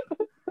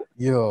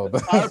 Yo,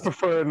 I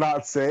prefer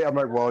not say. I'm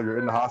like, well, you're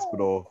in the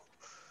hospital.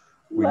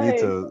 We need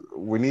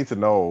to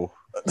know.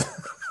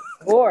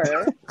 Or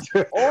it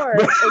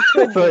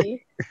could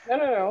be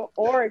no.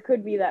 Or it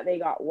could be that they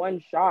got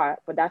one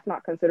shot, but that's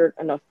not considered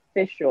an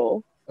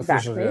official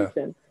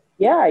vaccination.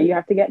 Yeah, you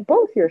have to get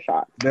both your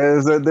shots.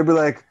 They'd be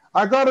like,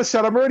 I got a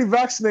shot. I'm already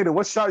vaccinated.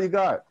 What shot you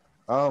got?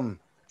 The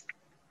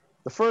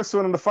first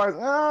one and the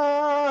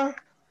Pfizer.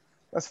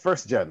 That's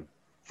first gen.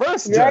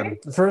 First gen.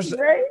 Right? First,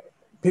 right?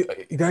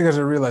 You guys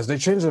gotta realize they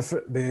changed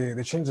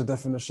the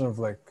definition of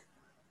like,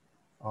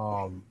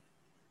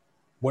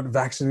 what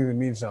vaccinated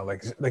means now.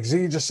 Like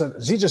Z just said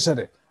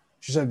it.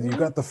 She said you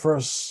got the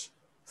first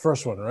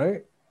one,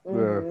 right?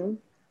 Mm-hmm.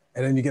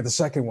 And then you get the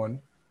second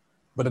one,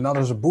 but then now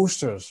there's a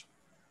boosters.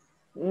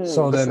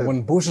 So then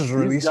when boosters are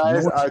released, these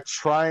guys are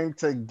trying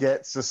to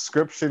get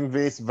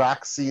subscription-based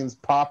vaccines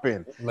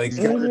popping. Like, these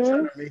guys are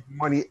trying to make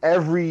money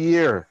every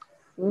year.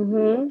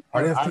 Mm-hmm.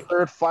 I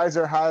heard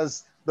Pfizer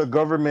has the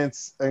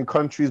governments and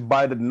countries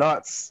by the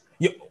nuts.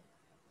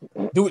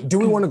 Do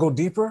we want to go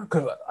deeper?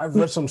 Because I've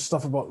read some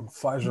stuff about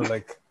Pfizer,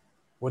 like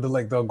whether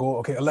like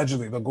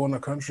allegedly they'll go in the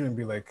country and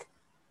be like,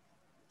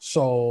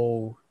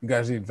 so you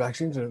guys need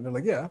vaccines? And they're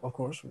like, yeah, of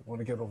course, we want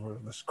to get over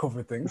this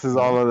COVID thing. This is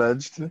all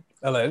alleged.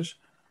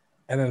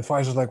 And then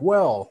Pfizer's like,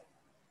 well,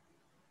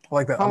 I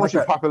like that. How much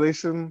your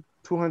population?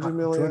 200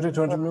 million?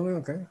 200 million,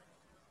 okay.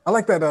 I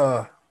like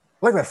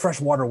that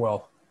fresh water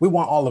well. We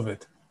want all of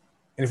it.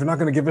 And if you're not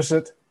going to give us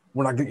it,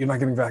 you're not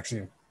getting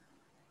vaccine.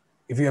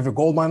 If you have a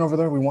gold mine over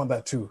there, we want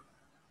that too.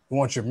 We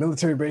want your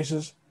military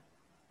bases.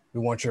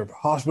 We want your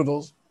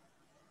hospitals.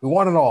 We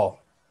want it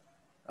all,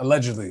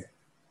 allegedly.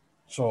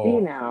 So see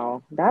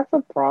now, that's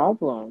a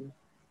problem.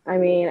 I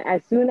mean,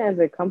 as soon as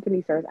a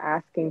company starts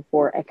asking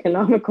for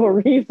economical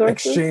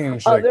resources,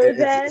 exchange, other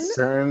than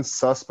certain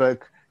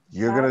suspect,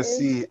 you're gonna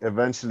see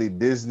eventually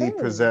Disney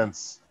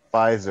presents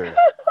Pfizer.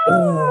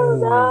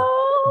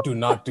 Oh, do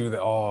not do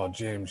that. Oh,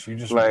 James, you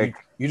just Like,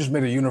 you just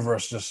made a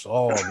universe just.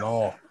 Oh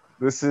no.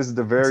 this is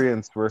the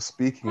variants we're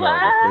speaking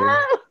of.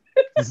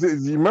 Okay,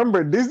 you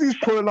remember Disney's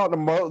pulling out the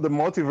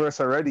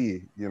multiverse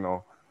already. You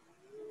know,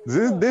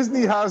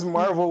 Disney has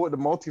Marvel with the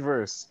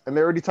multiverse, and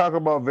they already talk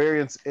about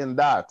variants in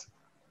that.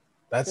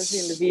 Especially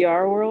in the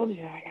VR world.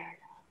 Yeah.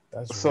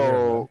 That's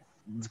so.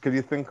 Could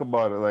you think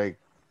about it, like,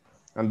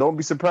 and don't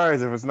be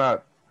surprised if it's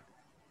not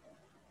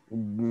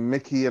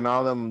Mickey and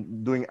all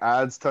them doing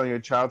ads telling your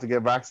child to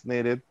get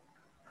vaccinated.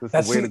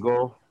 That's the way to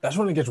go. That's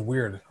when it gets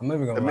weird. I'm not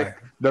even gonna lie.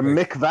 The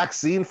Mick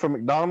vaccine from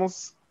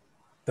McDonald's.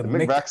 The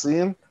Mick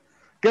vaccine.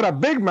 Get a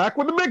Big Mac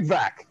with the Mick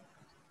Vac.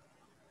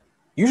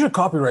 You should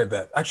copyright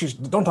that. Actually,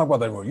 don't talk about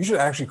that anymore. You should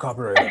actually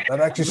copyright that. That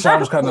actually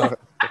sounds kind of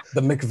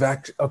the Mick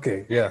Vac.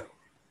 Okay, yeah.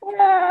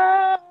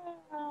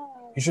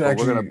 You should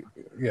actually.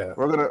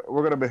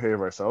 We're gonna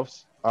behave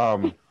ourselves.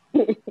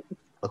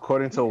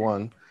 According to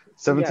one,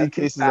 17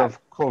 cases of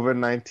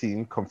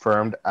COVID-19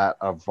 confirmed at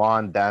a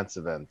Vaughan dance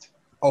event.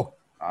 Oh.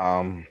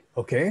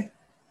 Okay.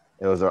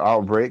 It was an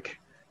outbreak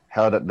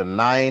held at the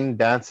 9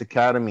 Dance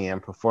Academy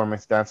and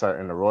Performance Dance Art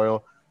in the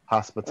Royal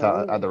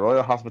Hospital at the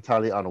Royal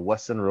Hospitality on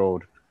Weston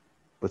Road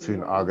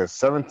between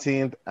August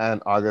 17th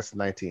and August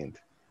 19th.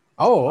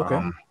 Oh,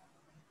 okay.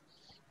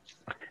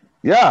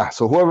 Yeah,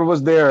 so whoever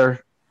was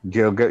there,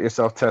 Gil, get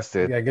yourself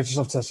tested. Yeah, get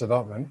yourself tested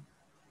out, man.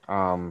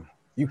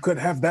 You could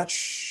have that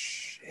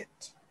shit.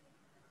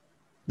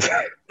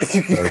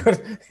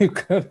 you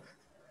could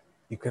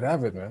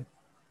have it, man.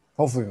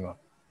 Hopefully not.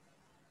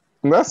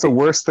 And that's the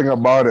worst thing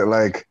about it.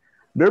 Like,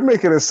 they're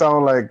making it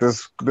sound like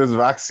this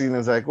vaccine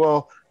is like,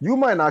 well, you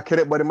might not get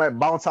it, but it might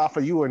bounce off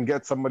of you and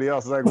get somebody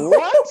else. It's like,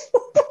 what?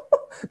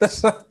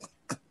 That's not.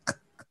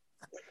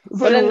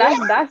 But then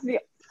that's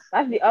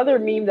the other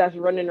meme that's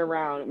running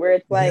around where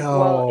it's like,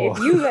 well, if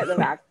you get the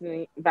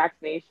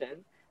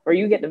vaccination or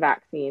you get the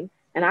vaccine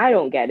and I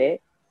don't get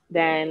it,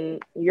 then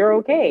you're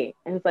okay.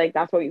 And it's like,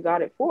 that's what you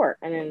got it for.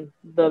 And then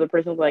the other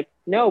person's like,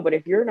 no, but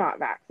if you're not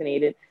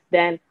vaccinated,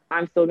 then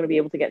I'm still going to be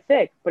able to get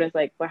sick. But it's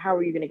like, but how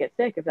are you going to get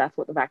sick if that's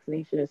what the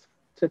vaccination is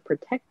to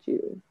protect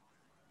you?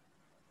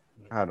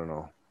 I don't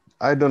know.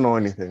 I don't know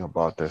anything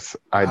about this.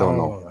 I don't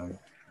know.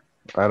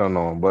 I don't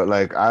know. But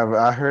like,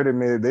 I heard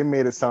they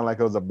made it sound like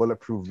it was a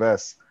bulletproof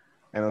vest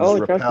and it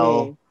was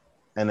repel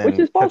and then which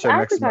is false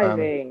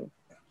advertising.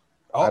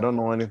 Oh. I don't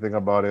know anything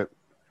about it.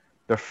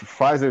 The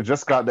Pfizer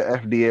just got the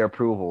FDA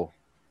approval.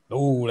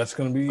 Oh, that's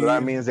gonna be. So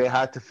that means they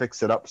had to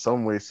fix it up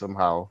some way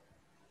somehow.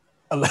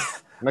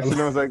 Next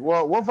thing I was like,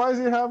 well, what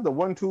Pfizer you have? The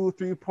 1, 2,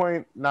 3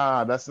 point?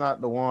 Nah, that's not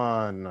the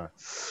one.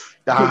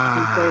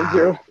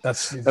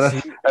 That's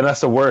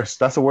the worst.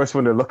 That's the worst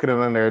when they're looking at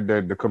it on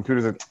their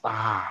computers and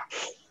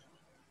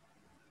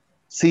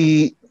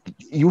See,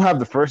 you have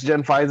the first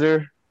gen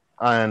Pfizer,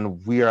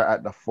 and we are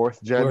at the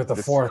 4th gen. We're at the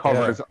 4th.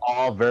 Covers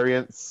all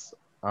variants.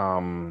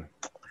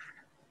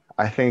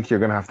 I think you're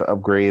gonna have to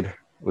upgrade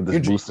with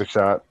this booster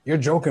shot. You're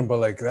joking, but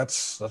like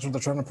that's what they're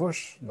trying to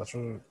push. That's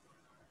what.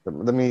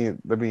 Let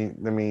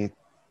me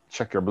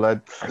check your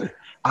blood.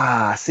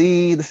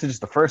 See, this is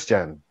just the 1st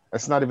gen.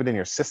 It's not even in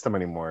your system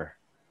anymore.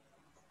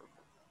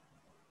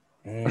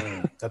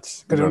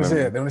 That's because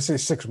they only say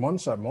 6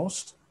 months at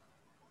most.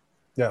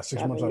 Yeah,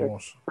 6 months at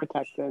most.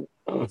 Protected.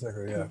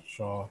 Yeah.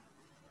 So.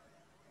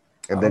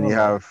 And then you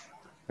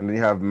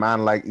have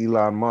man like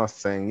Elon Musk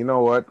saying, you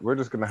know what? We're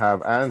just gonna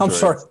have Android. I'm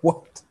sorry.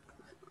 What?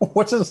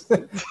 What's his?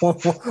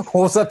 What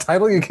was that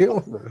title you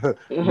gave?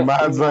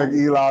 Man's like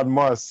Elon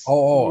Musk.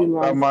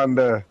 I'm on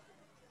there.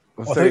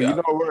 Say, you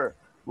know,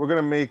 we're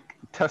gonna make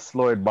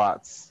Tesloid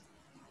bots.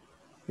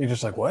 You're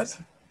just like, what?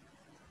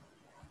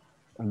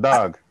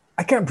 Dog.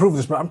 I can't prove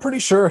this, but I'm pretty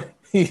sure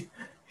he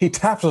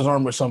taps his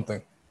arm with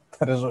something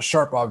that is a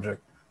sharp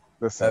object.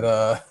 Listen.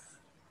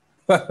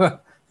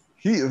 That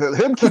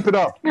him keep it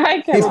up.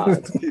 I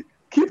cannot.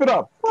 Keep it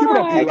up. Keep it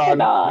up, Elon.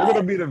 You're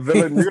gonna be the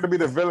villain. You're gonna be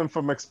the villain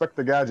from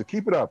Expecto Gadget.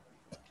 Keep it up.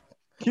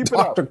 Keep it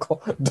up.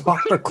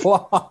 Dr.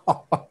 Claw.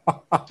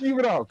 Keep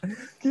it up.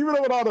 Keep it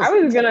up with all this. I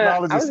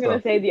was gonna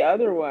say the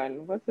other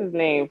one. What's his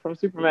name from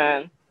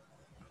Superman?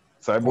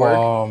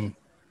 Cyborg.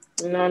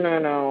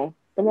 No.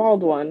 The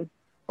bald one.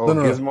 Oh,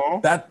 no. Gizmo?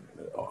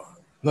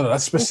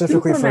 That's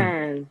specifically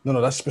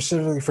that's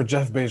specifically for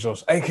Jeff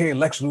Bezos, aka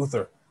Lex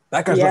Luthor.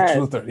 That guy's Lex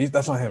Luthor.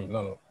 That's not him.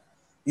 No.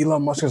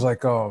 Elon Musk is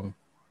like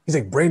he's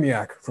like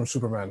Brainiac from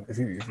Superman. If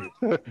you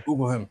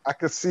Google him, I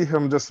could see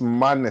him just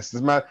madness.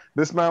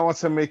 This man wants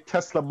to make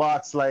Tesla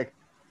bots like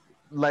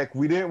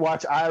we didn't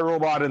watch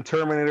iRobot and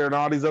Terminator and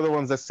all these other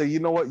ones that say, you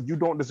know what, you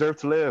don't deserve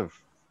to live.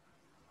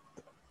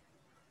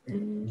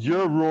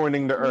 You're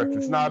ruining the earth.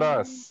 It's not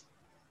us.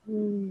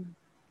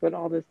 With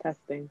all this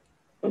testing.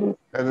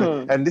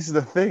 And this is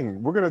the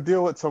thing. We're gonna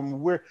deal with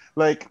some weird,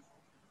 like,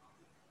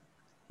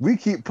 we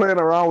keep playing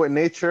around with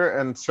nature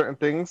and certain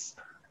things,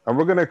 and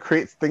we're gonna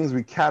create things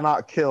we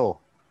cannot kill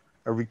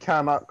or we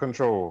cannot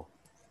control.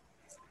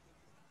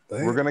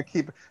 You're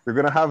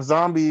gonna have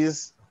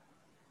zombies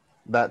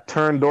that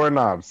turn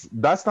doorknobs.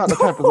 That's not the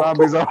type of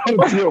zombies I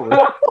want to deal with.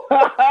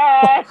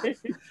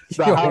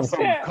 That have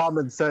some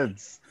common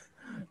sense.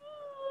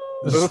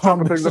 Those are the type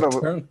of things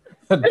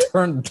that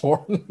turn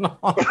doorknob.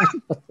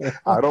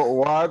 I don't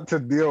want to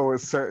deal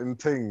with certain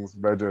things,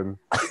 Brethren.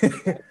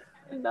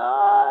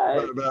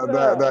 No.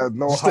 That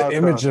know Just how the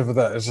image of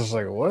that. It's just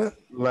like what?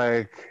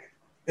 like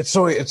It's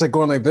like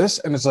going like this,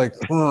 and it's like,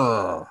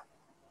 and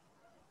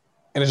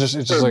it's just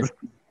like it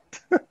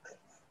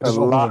just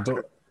opens the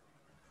door.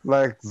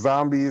 like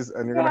zombies,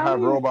 and you're gonna have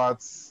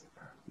robots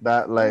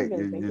that like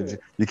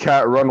you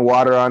can't run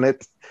water on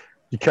it,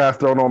 you can't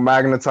throw no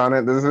magnets on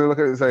it. This is look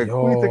at it's like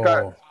who do you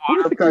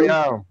think I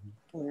am?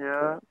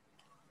 Yeah.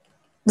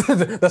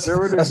 that's a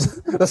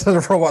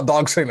robot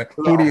dog saying it.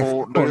 Who do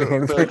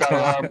you think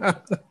I am?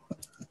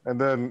 And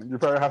then you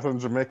probably have some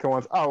Jamaican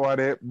ones. I want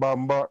it,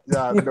 bamba.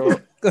 Yeah, no.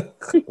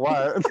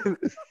 Why?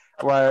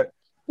 Why?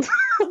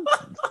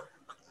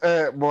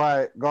 Hey,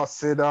 boy, go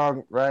sit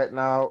down right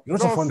now. You know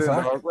what's a fun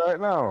fact? Right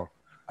now.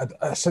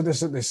 I said this.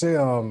 They say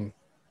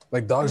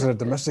like dogs that are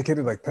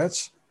domesticated like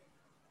pets.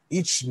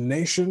 Each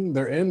nation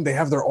they're in, they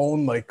have their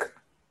own like.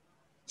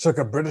 So like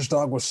a British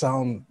dog will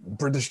sound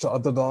British to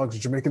other dogs.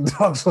 Jamaican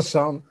dogs will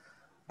sound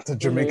to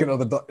Jamaican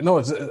other dogs. No,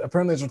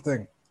 apparently it's a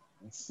thing.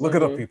 Look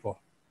it up, people.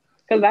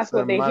 Because that's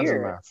what they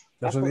hear.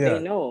 That's what they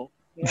know.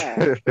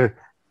 Yeah.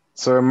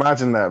 So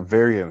imagine that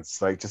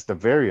variance, like just the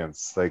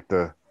variance, like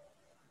the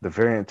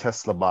variant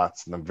Tesla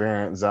bots and the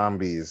variant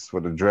zombies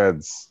with the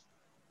dreads.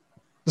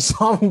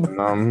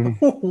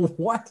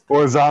 What?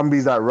 Or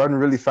zombies that run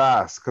really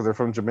fast because they're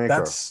from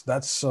Jamaica.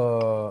 That's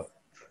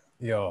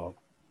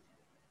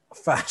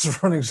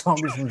fast running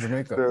zombies from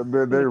Jamaica.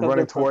 They're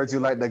running towards you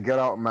like the Get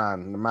Out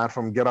man, the man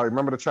from Get Out.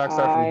 Remember the track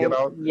star from Get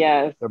Out?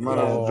 Yes. The man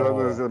of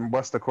drugs and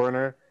bust the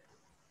corner.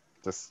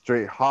 Just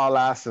straight haul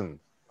assing.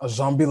 A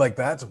zombie like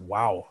that?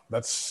 Wow.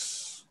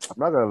 That's I'm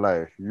not gonna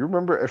lie. You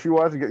remember if you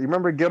watch you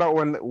remember Get Out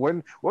when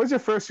what was your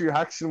first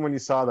reaction when you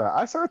saw that?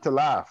 I started to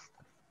laugh.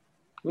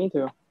 Me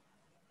too.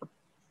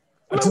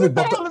 What is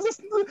this?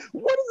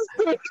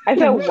 I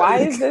said, why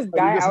is this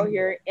guy out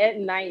here at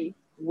night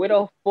with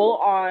a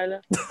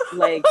full-on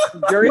like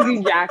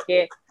jersey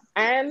jacket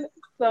and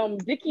some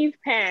Dickies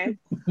pants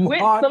with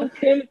some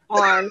Tim's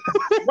on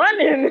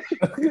running?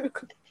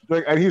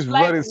 Like, and he's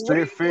like, running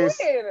straight face.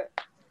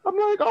 I'm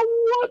like,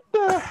 oh, what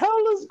the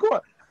hell is going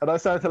on? And I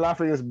started to laugh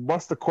and just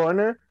bust the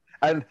corner.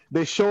 And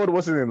they showed,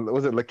 was it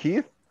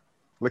Lakeith?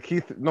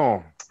 Lakeith,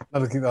 no.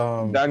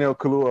 Daniel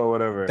Kaluuya or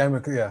whatever.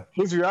 Yeah.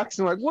 His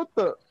reaction, like, what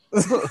the?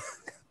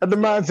 And the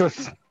man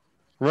just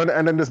run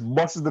and then just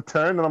busts the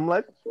turn. And I'm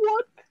like,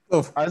 what?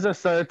 I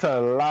just started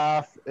to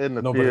laugh in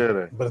the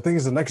theater. But the thing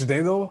is, the next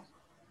day, though,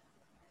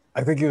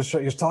 I think he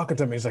was talking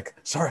to me. He's like,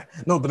 sorry.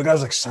 No, but the guy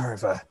was like, sorry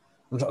if I'm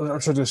trying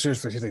to do a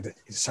serious face.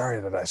 He's sorry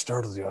that I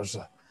startled you. I was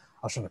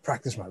trying to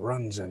practice my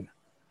runs and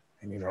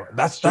you know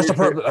that's the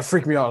part that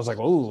freaked me out. I was like,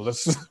 oh,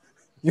 that's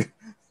you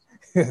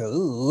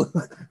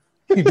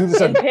do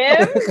this and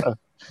him.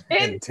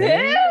 It's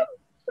him.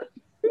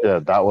 Yeah,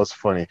 that was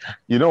funny.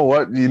 You know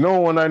what? You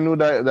know when I knew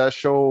that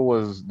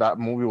that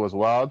movie was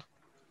wild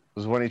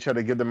was when he tried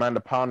to give the man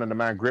the pound and the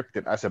man gripped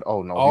it. I said,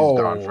 oh no, he's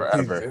gone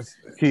forever.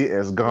 He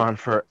is gone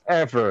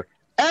forever.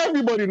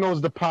 Everybody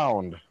knows the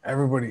pound.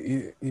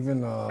 Everybody,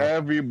 even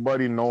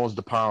everybody knows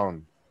the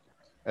pound.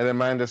 And the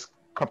man just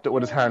cupped it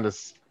with his hand.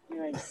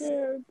 It's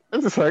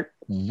just like,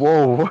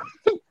 whoa,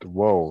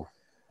 whoa,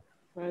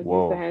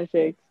 whoa. The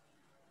handshake.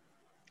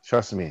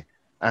 Trust me.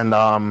 And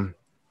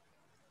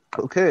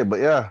okay, but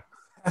yeah.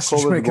 That's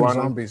Jamaican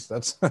zombies.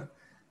 That's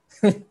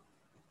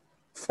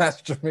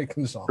fast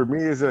Jamaican zombies. For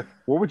me,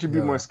 what would you be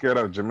more scared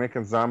of,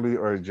 Jamaican zombie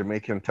or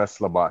Jamaican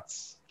Tesla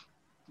bots?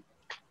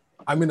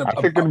 I mean, I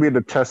think it'd be the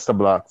Tesla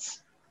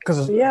bots.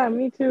 Yeah,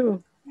 me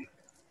too.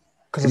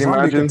 Because a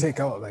zombie can take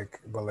out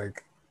but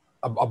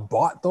a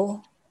bot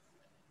though,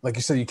 like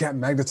you said, you can't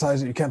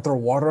magnetize it, you can't throw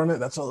water on it.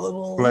 That's a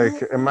little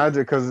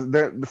imagine because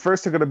the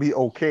first they're gonna be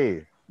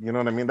okay. You know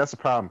what I mean? That's the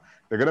problem.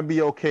 They're gonna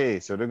be okay,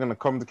 so they're gonna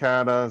come to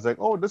Canada. It's like,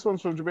 oh, this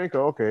one's from Jamaica.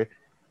 Okay,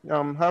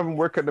 have them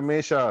work at the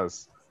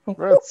Mayshas,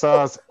 red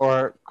sauce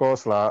or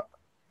coleslaw,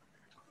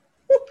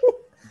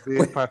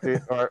 beef patty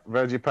or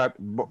veggie patty.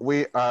 But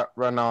we are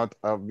run out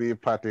of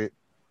beef patty.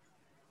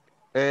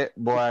 Hey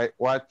boy,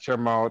 watch your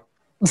mouth.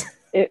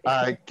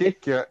 I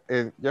kick you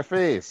in your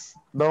face.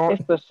 Don't.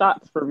 It's the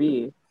shots for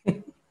me.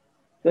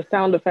 The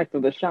sound effect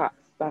of the shots.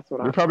 That's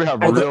what we probably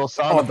have real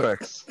sound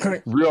effects.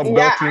 Real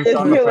built-in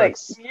sound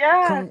effects.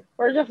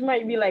 Or just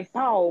might be like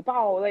pow,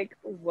 pow, like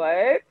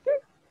what?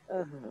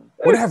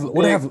 Would it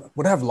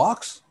have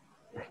locks?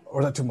 Or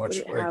is that too much?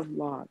 Would it have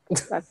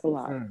locks? That's a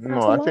lot.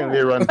 No, I think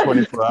they run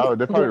 24 hours.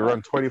 They probably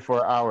run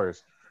 24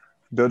 hours.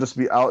 They'll just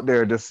be out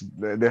there.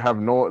 They have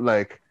no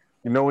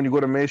when you go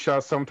to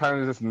Mayshot,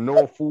 sometimes there's just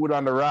no food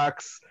on the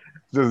racks.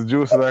 Just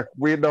juice. Like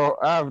we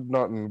don't have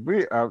nothing.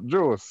 We have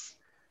juice.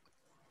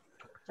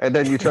 And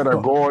then you try to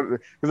go.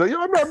 He's like,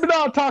 I'm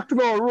not talking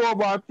to no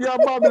robot. Yeah,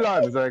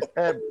 Babylon. He's like,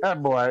 hey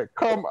boy,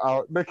 come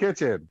out the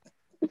kitchen.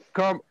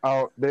 Come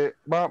out the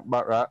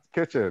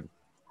kitchen.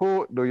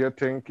 Who do you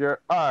think you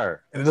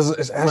are? And it has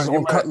its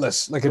own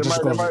cutlass. Like it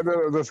just goes.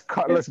 This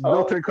cutlass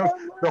built in because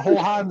the whole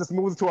hand just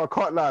moves to a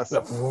cutlass. Hey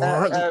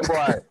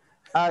boy,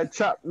 I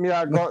chop me,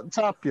 I got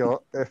chop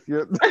you. If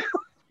you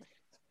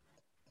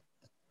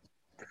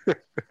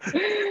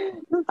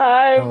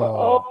I'm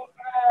Oh,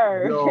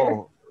 over.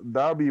 yo,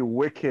 that'd be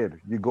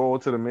wicked. You go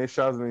to the main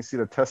shops and you see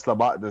the Tesla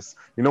bot this.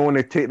 You know when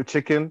they take the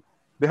chicken,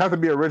 they have to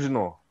be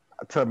original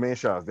to main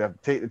shops. They have to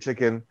take the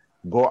chicken,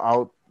 go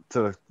out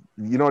to the,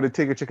 they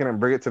take a chicken and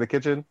bring it to the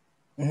kitchen.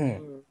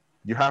 mm-hmm.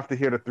 You have to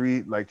hear the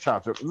three like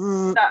chops. I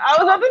was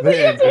about to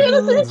say you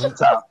hear the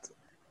Chop,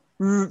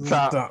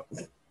 chop. Stop.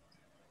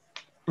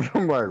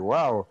 I'm like,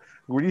 wow.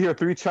 When you hear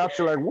three chops,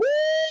 you're like, woo!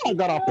 I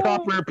got a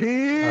proper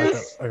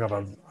piece. I got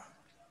When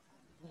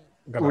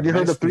a you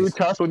hear the nice three piece.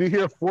 chops, when you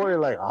hear four, you're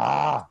like,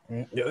 ah.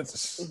 Yeah,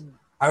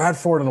 I've had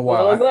four in a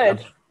while. Look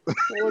good.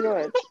 Look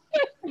good.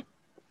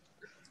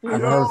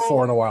 I've heard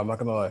four in a while. I'm not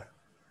gonna lie.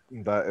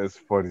 That is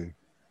funny.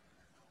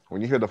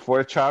 When you hear the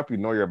fourth chop, you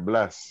know you're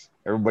blessed.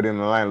 Everybody in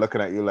the line looking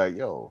at you like,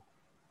 yo.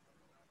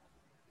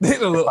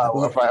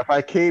 If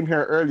I came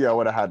here earlier, I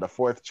would have had the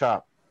fourth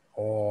chop.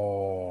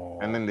 Oh.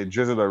 And then they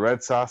drizzle the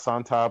red sauce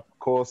on top,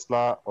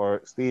 coleslaw,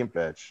 or steam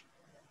fish.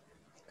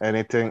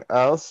 Anything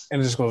else?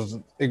 And it just goes.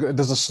 It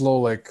does a slow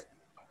like.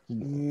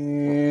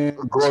 It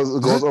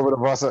goes over the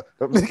process.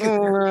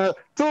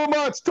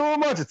 Too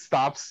much. It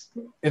stops.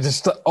 It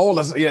just. Oh,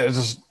 that's yeah. It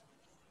just.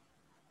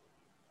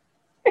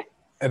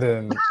 And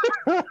then.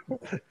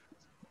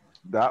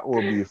 That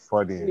would be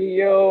funny.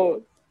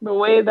 Yo, the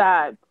way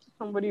that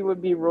somebody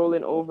would be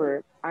rolling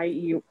over,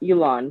 i.e.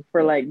 Elon,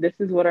 for like, this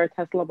is what our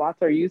Tesla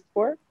bots are used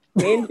for.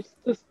 To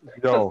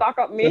stock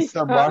up main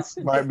Tesla bots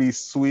might be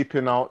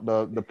sweeping out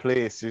the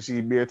place. You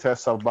see bare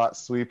Tesla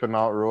bots sweeping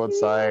out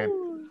roadside.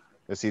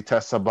 You see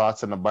Tesla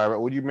bots in the bar.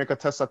 Would you make a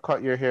Tesla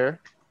cut your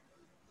hair?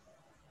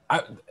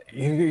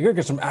 You're gonna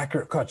get some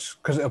accurate cuts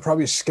because it'll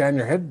probably scan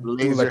your head,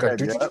 do like a,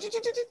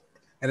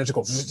 and it just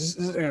goes,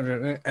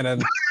 and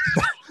then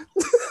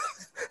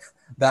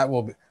that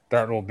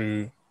will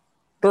be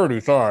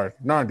 35,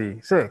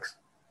 96,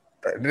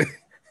 and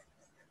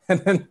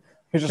then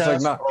he's just cash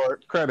like, not or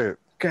credit.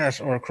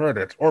 Cash or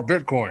credit or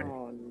Bitcoin.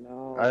 Oh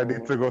no! I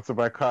need to go to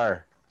my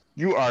car.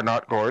 You are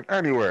not going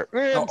anywhere.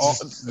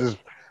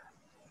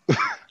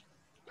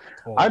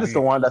 I just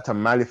don't want that to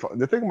malfunction.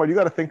 The thing about you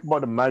got to think about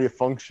the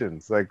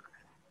malfunctions. Like,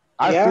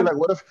 I feel like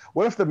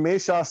what if the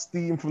Meisha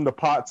steam from the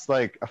pots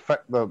like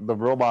affect the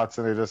robots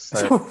and they just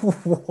like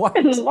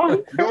what? You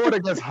know when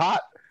it gets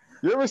hot?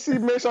 You ever see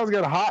Meishas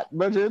get hot?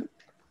 Imagine.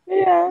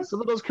 Yeah.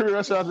 Some of those Korean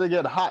restaurants they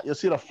get hot. You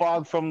see the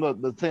fog from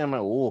the thing. Like,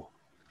 oh,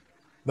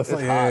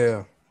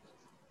 Yeah.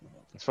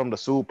 It's from the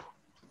soup.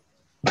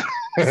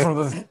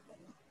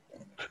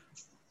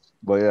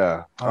 But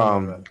yeah.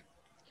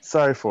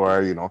 Sorry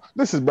for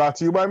this is brought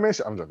to you by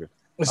Meisha. I'm joking.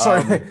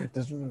 Sorry.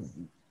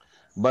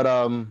 But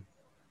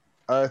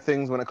other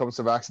things when it comes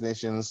to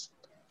vaccinations,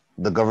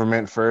 the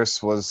government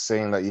first was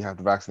saying that you have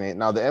to vaccinate.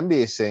 Now the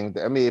NBA is saying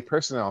the NBA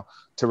personnel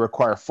to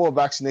require full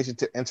vaccination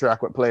to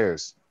interact with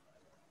players.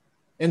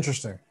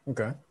 Interesting.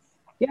 Okay.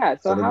 Yeah.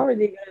 So how are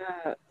they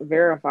gonna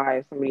verify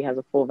if somebody has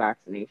a full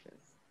vaccination?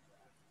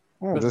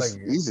 Just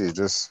easy.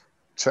 Just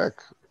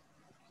check.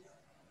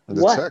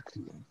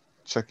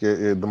 Check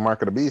the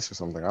mark of the beast or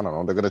something. I don't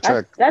know. They're gonna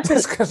check. That's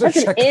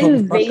an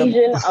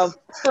invasion of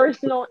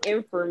personal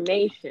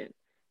information.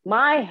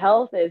 My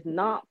health is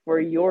not for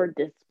your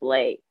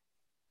display.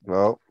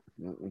 Well,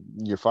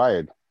 you're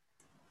fired.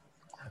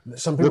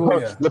 Some people,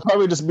 they'll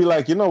probably just be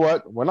like, you know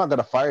what? We're not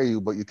gonna fire you,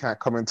 but you can't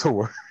come into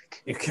work.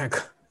 You can't.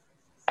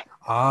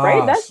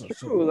 Right? That's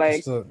true.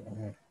 It's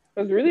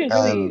really and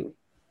truly.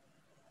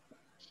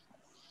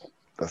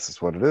 That's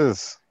just what it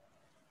is.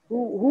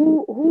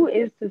 Who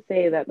is to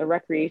say that the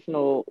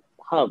recreational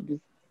hubs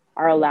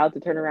are allowed to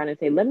turn around and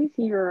say, "Let me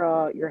see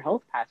your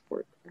health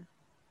passport"?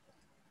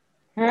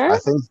 Huh?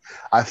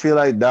 I feel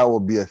like that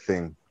will be a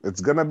thing. It's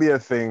gonna be a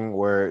thing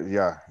where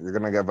you're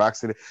gonna get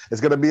vaccinated.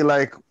 It's gonna be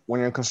like when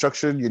you're in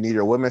construction, you need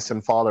your witness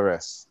and fall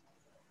arrest.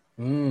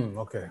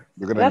 Okay.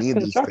 You're gonna need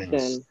these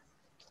things.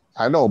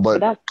 I know,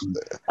 but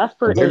that's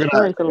for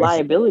insurance and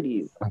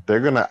liabilities. They're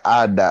gonna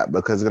add that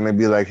because it's gonna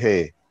be like,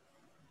 hey,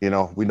 we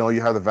know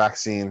you have the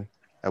vaccine,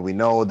 and we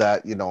know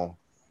that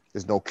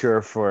there's no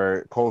cure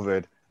for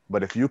COVID.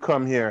 But if you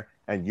come here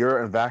and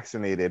you're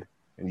unvaccinated,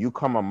 and you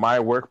come on my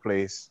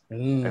workplace,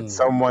 and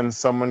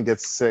someone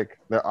gets sick,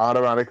 they're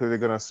automatically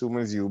gonna assume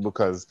it's you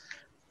because,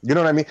 you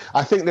know what I mean?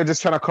 I think they're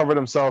just trying to cover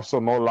themselves so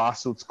no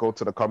lawsuits go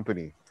to the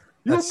company.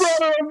 You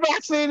brought an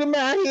unvaccinated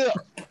man here.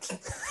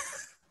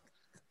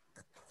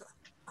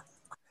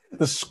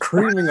 The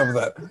screaming of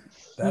that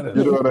is,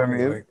 you know what I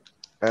mean?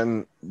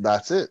 And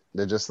that's it.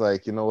 They're just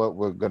like, you know what?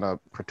 We're gonna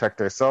protect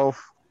ourselves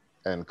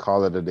and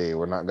call it a day.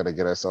 We're not gonna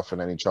get ourselves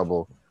in any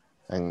trouble,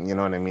 and you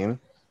know what I mean?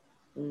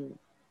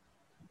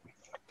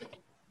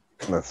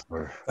 That's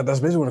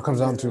basically what it comes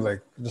down to,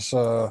 like just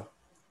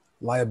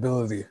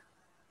liability.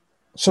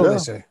 So they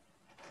say.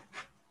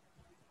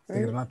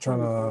 They're not trying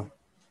to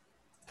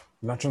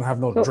have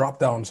no drop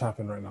downs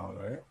happen right now,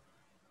 right?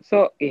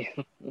 So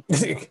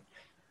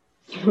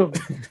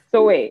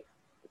so wait.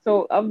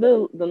 So of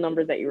the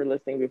numbers that you were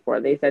listing before,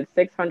 they said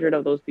 600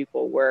 of those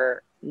people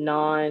were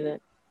non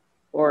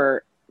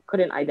or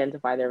couldn't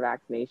identify their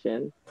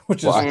vaccination.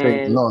 Which Well, is I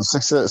think And no,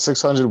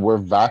 600 were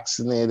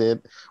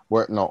vaccinated.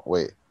 No,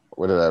 wait,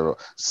 what did I wrote?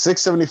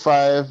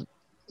 675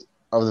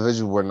 of the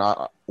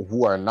individuals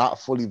who are not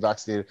fully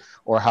vaccinated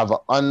or have an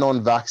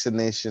unknown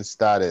vaccination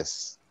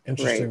status.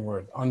 interesting right.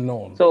 word,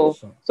 unknown.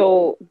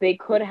 So they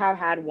could have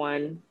had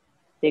one,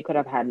 they could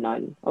have had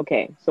none.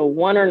 Okay, so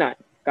one or none,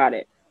 got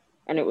it.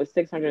 And it was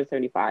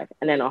 675,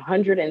 and then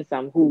 100 and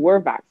some who were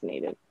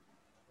vaccinated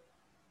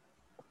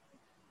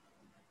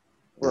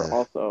were Yeah.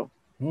 also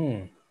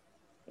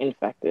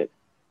infected.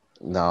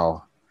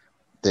 Now,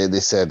 they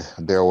said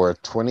there were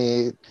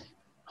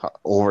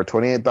over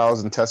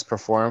 28,000 tests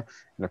performed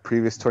in the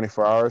previous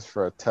 24 hours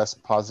for a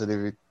test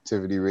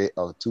positivity rate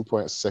of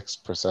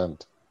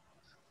 2.6%.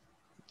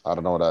 I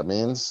don't know what that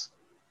means,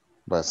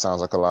 but it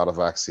sounds like a lot of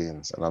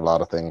vaccines and a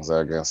lot of things that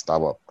are going to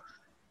stop up.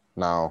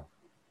 Now,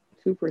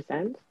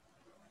 2%?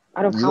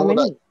 Out of you how know what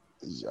many?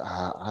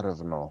 I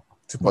don't know.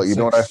 But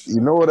 2.6.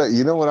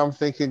 you know what I'm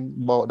thinking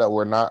about that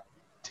we're not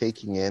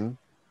taking in?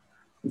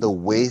 The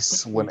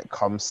waste when it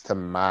comes to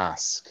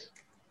mask.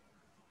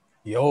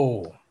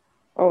 Yo.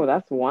 Oh,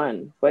 that's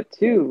one. But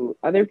two,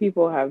 other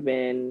people have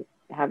been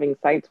having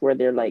sites where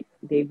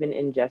they've been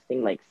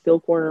ingesting like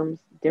silkworms,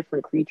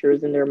 different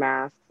creatures in their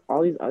masks,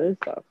 all these other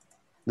stuff.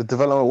 The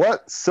development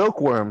what?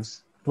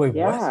 Silkworms. Wait,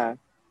 what?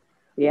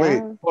 Yeah. Wait,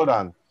 Yeah.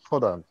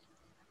 hold on.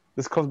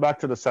 This comes back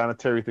to the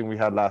sanitary thing we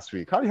had last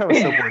week. How do you have a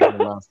silkworm in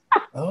your mask?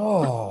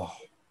 Oh.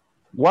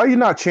 Why are you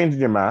not changing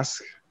your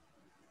mask?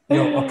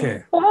 Yo,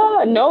 okay.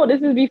 No,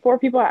 this is before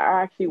people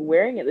are actually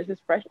wearing it. This is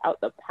fresh out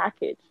the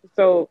package.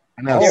 So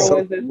And there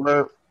was this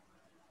silkworm.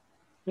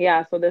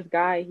 yeah, so this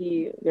guy,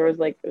 there was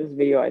like this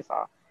video I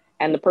saw,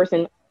 and the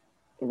person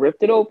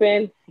ripped it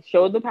open,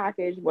 showed the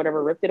package,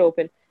 whatever, ripped it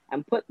open,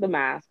 and put the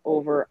mask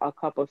over a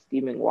cup of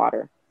steaming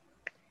water.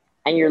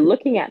 And you're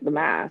looking at the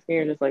mask, and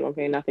you're just like,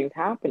 okay, nothing's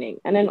happening.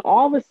 And then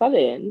all of a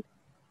sudden,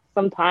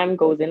 some time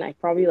goes in,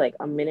 like probably like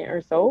a minute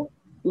or so,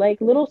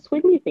 like little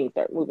squiggly things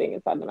start moving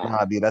inside the mask.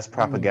 Nah, dude, that's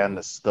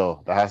propaganda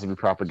still. That has to be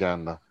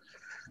propaganda.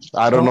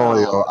 I don't No, know,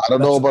 yo. I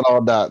don't know about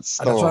all that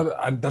still.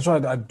 That's why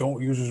I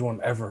don't use this one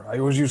ever. I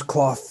always use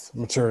cloth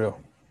material.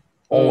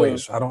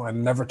 Always. I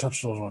never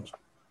touch those ones.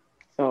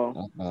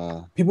 So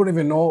people don't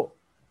even know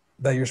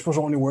that you're supposed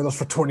to only wear those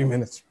for 20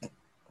 minutes.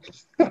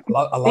 A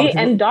lot of people...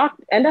 and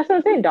that's what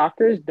I'm saying.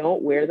 Doctors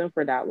don't wear them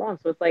for that long.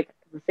 So it's like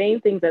the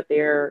same things that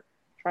they're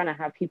trying to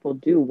have people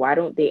do. Why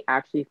don't they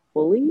actually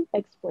fully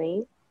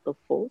explain the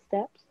full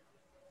steps,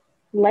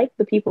 like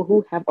the people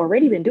who have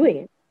already been doing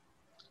it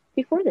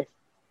before this?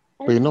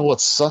 But you know what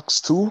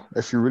sucks too,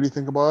 if you really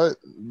think about it?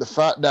 The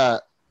fact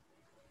that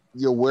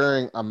you're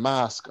wearing a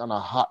mask on a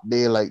hot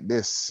day like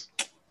this.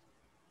 It's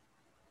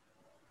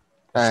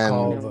and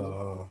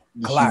called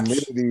the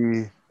collapse.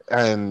 humidity,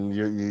 and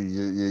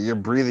you're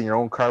breathing your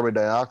own carbon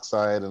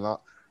dioxide and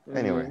all.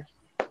 Anyway,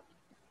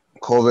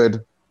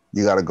 COVID,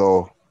 you gotta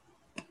go.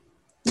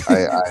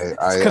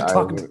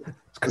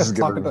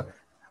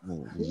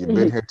 You've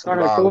been here too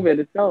long. COVID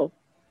itself.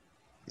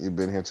 You've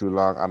been here too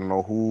long. I don't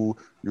know who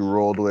you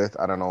rolled with.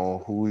 I don't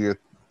know who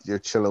you're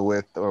chilling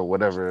with or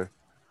whatever.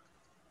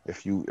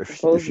 If you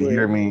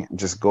hear me,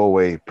 just go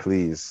away,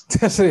 please.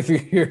 If you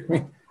hear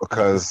me,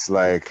 because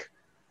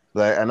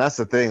and that's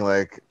the thing.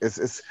 Like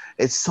it's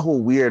so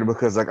weird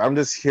because like I'm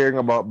just hearing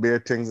about bare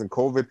things and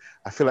COVID.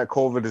 I feel like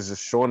COVID is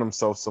just showing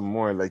himself some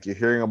more. Like you're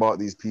hearing about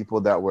these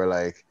people that were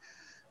like,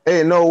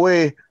 "Hey, no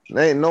way,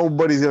 ain't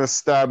nobody's gonna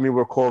stab me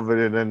with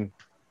COVID," and then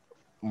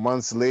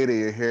months later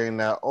you're hearing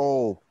that,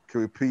 "Oh,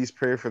 can we please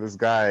pray for this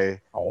guy?"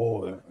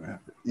 Oh, man.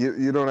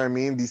 You know what I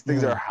mean? These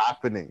things are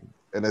happening,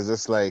 and it's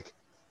just like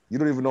you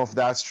don't even know if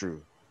that's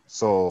true.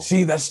 So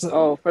see, that's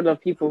for the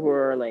people who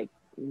are like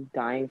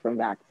dying from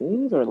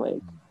vaccines or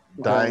like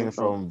dying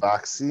from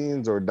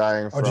vaccines or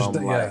dying from just the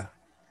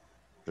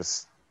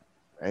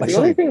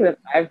only thing that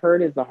I've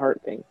heard is the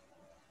heart thing.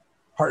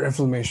 Heart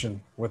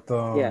inflammation with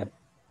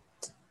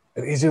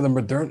it's either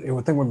Moderna. It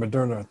would think with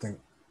Moderna, I think.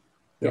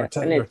 Yeah,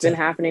 and it's been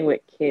happening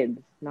with kids,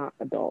 not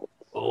adults.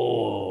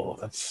 Oh,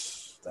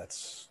 that's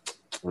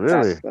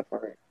really that's the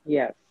part.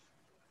 Yes.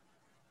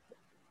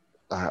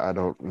 I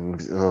don't.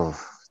 Oh,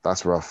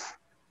 that's rough.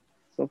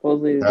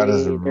 Supposedly these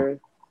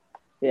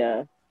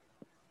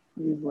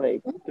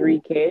like 3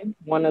 kids.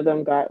 One of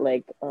them got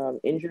like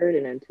injured,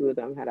 and then 2 of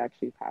them had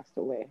actually passed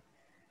away.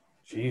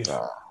 Jeez.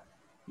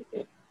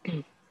 It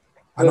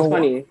was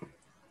funny.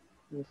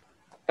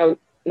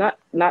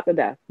 Not the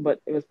death, but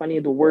it was funny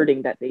the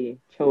wording that they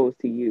chose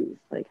to use,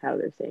 like how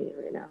they're saying it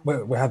right now.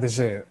 Wait, how they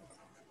say it?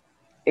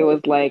 It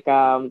was like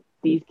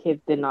these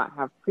kids did not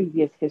have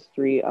previous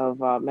history of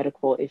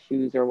medical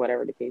issues or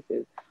whatever the case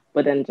is,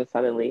 but then just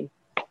suddenly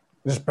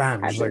just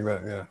bam, just like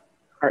that,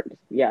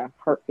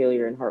 heart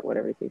failure and heart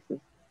whatever the case is.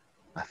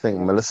 I think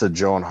Melissa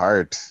Joan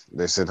Hart.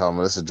 They said how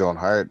Melissa Joan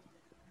Hart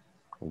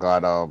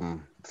got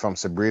from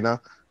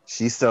Sabrina.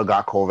 She still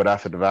got COVID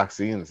after the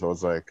vaccine, so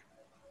it's like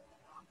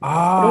but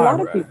a lot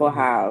of people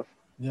have.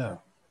 Yeah.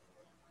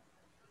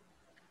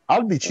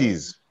 I'll be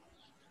cheese.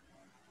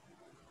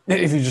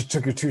 If you just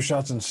took your 2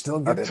 shots and still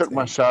I get it. took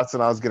my shots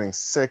and I was getting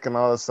sick and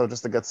all that stuff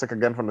just to get sick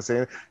again from the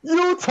same.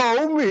 You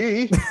told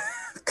me.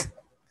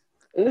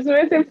 This is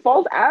why I say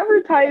false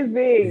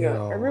advertising.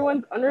 Yo.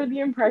 Everyone's under the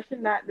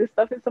impression that this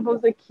stuff is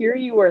supposed to cure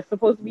you or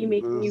supposed to be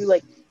making you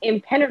like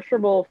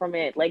impenetrable from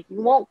it. Like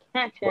you won't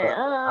catch it.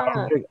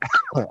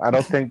 I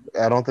don't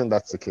think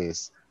that's the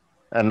case.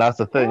 And that's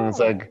the thing. It's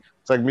like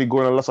me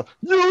going to lesson.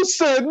 You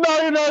said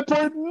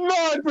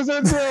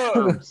 99.9%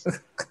 drugs.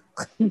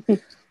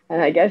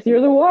 And I guess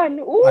you're the one.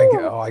 Ooh.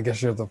 I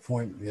guess you're the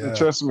point. Yeah.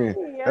 Trust me.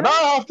 Yeah. And I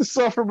have to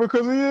suffer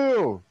because of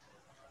you.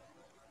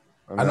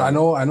 I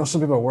know some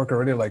people at work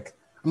already like,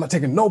 I'm not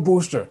taking no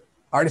booster.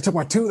 I already took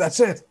my 2.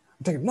 That's it.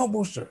 I'm taking no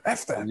booster.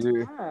 F that.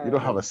 You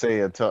don't have a say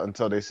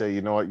until they say,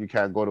 you know what, you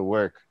can't go to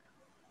work.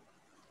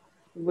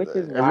 Which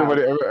is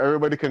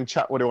everybody can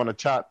chat what they want to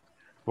chat.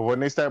 But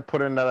when they start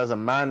putting that as a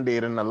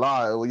mandate in the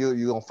law,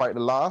 you gonna fight the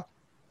law?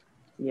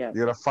 Yeah.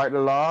 You're gonna fight the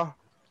law?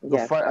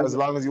 Yes. Fight as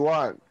long as you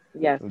want.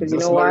 Yes, because you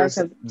know why?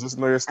 Just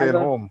know you're staying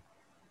home.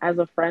 As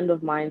a friend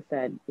of mine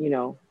said,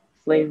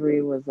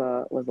 slavery was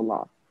a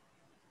law.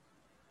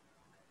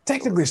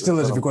 Technically, still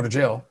is if you go to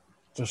jail.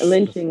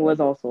 Lynching was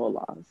also a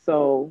law.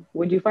 So,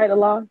 would you fight a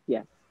law?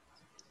 Yes.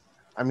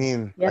 I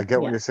mean, yes, I get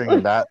what you're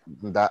saying. That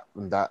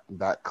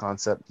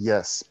concept,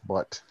 yes,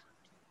 but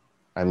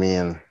I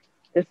mean,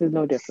 this is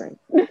no different.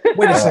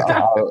 Wait a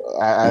second.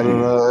 I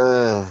don't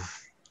know.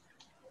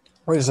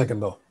 Wait a second,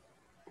 though.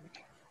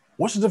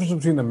 What's the difference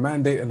between the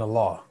mandate and the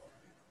law?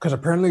 Because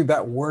apparently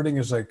that wording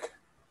is like.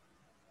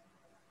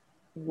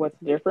 What's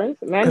the difference?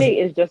 Mandate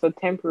is just a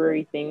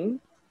temporary thing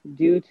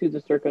due to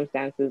the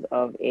circumstances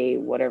of a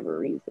whatever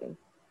reason.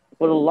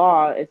 But a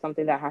law is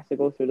something that has to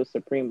go through the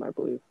Supreme, I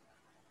believe.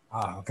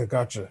 Okay,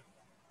 gotcha.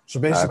 So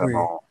basically,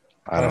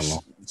 I don't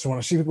know. So when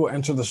I see people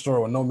enter the store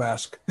with no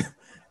mask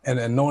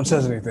and no one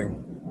says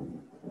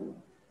anything,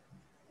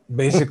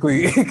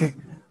 basically,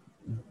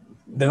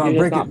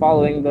 they're not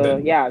following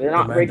they're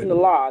not breaking the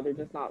law.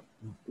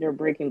 They're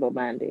breaking the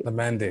mandate. The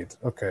mandate,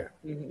 okay.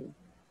 Mm-hmm.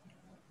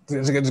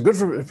 It's good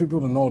for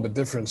people to know the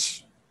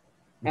difference.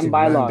 And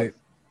bylaws.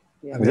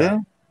 Yeah.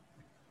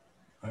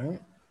 All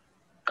right.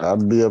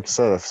 I'd be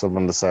upset if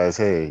someone decides,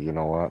 hey, you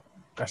know what?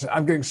 I said,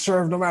 I'm getting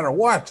served no matter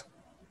what.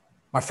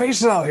 My face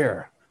is out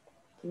here.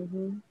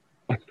 Mm-hmm.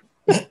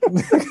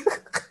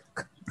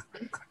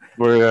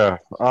 Well, yeah.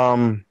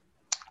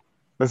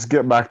 Let's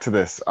get back to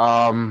this.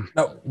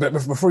 No, but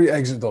before you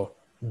exit, though,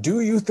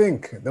 do you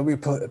think there'll be a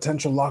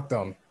potential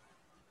lockdown,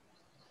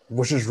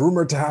 which is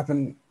rumored to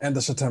happen end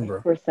of September?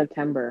 For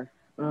September.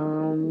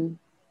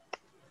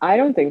 I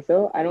don't think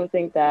so. I don't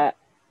think that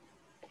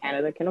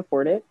Canada can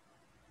afford it,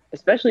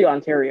 especially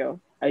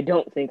Ontario. I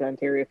don't think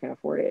Ontario can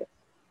afford it.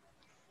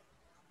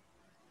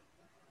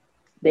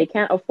 They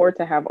can't afford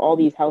to have all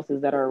these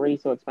houses that are already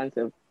so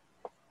expensive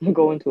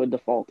go into a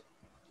default.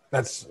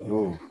 That's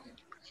that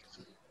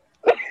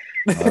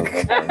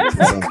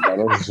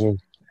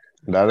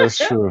is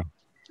true.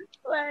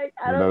 Like,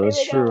 I don't think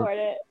they can afford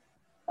it.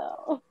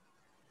 Oh.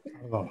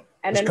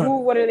 And then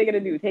what are they going to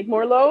do? Take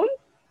more loans?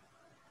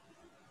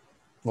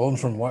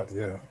 Loans from what?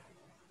 Yeah.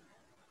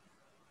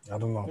 I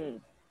don't know.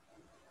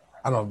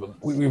 I don't know. But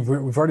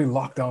we've already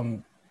locked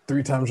down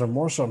 3 times or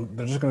more, so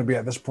they're just going to be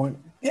at this point.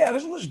 Yeah,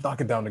 let's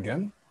knock it down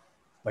again.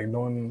 Like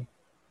no one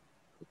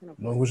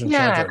who's in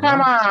charge. Yeah,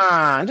 come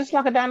on, just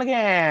lock it down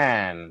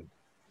again.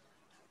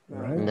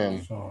 Right. And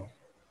then, so,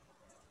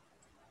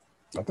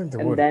 I think they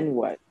would. And then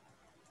what?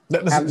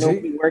 Have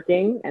nobody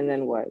working, and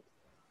then what?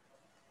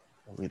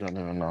 We don't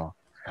even know.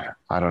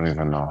 I don't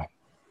even know.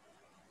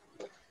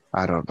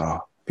 I don't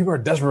know. People are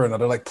desperate now.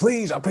 They're like,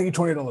 please, I'll pay you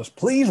 $20.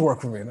 Please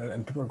work for me.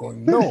 And people are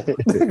going, no.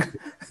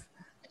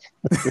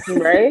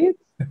 Right?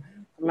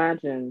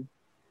 Imagine.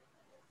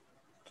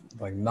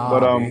 Like,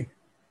 nah.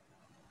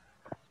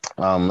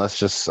 But, let's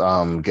just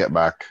get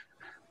back.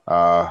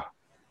 I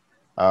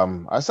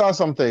saw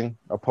a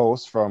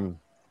post from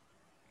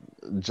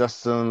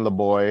Justin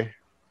LeBoy.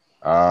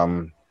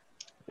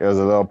 It was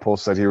a little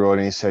post that he wrote,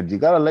 and he said, you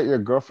got to let your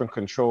girlfriend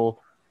control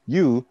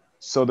you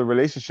so the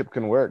relationship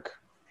can work.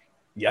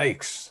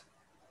 Yikes.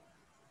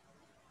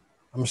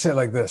 I'm going to say it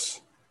like this.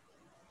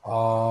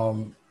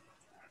 It'll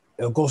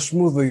go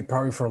smoothly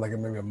probably for like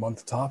maybe a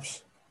month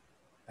tops.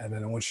 And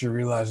then when she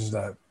realizes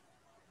that,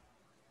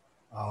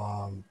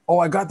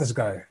 I got this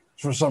guy.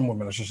 For some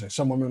women, I should say.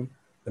 Some women,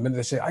 the minute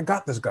they say, I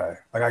got this guy.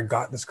 Like, I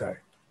got this guy.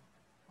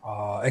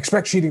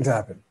 Expect cheating to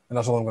happen. And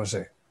that's all I'm going to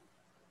say.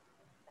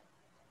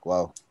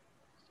 Wow.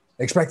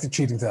 Expect the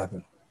cheating to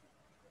happen.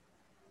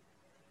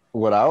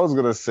 What I was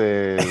going to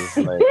say is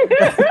like,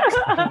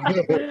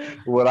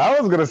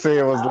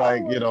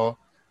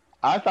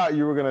 I thought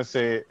you were going to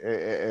say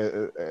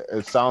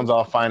it sounds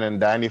all fine and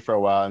dandy for a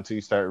while until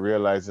you start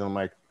realizing, I'm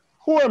like,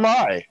 who am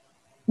I?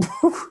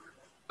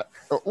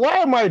 Why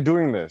am I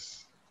doing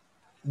this?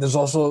 That's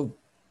also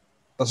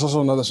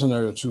another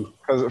scenario too.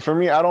 Because for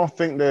me, I don't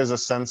think there's a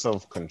sense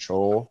of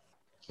control.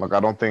 Like,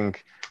 I don't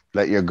think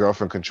let your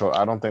girlfriend control.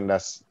 I don't think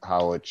that's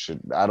how it should.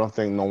 I don't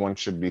think no one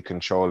should be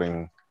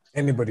controlling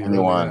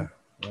anyone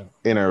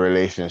in a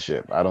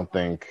relationship. I don't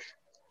think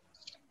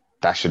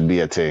that should be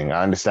a thing.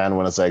 I understand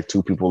when it's like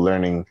two people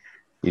learning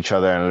each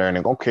other and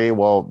learning, okay,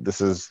 well,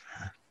 this is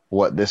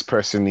what this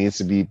person needs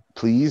to be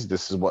pleased.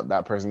 This is what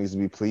that person needs to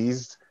be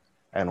pleased,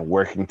 and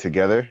working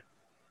together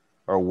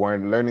or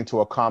learning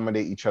to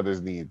accommodate each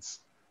other's needs.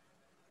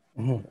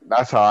 Mm-hmm.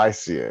 That's how I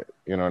see it.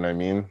 You know what I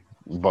mean?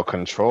 But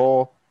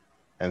control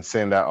and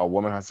saying that a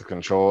woman has to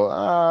control,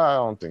 I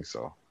don't think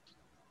so.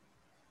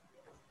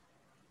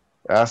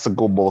 It has to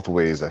go both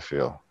ways, I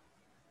feel.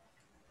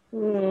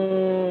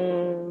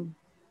 You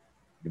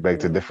beg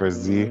to differ,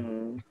 Z?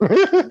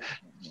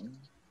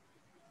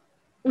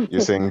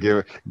 You're saying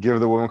give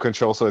the woman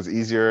control so it's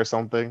easier or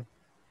something?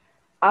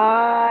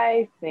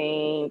 I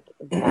think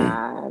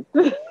that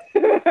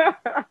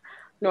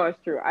no, it's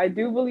true. I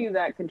do believe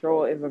that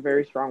control is a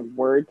very strong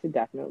word to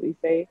definitely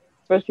say,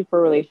 especially for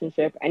a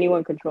relationship.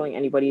 Anyone controlling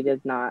anybody does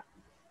not.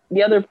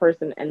 The other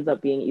person ends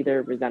up being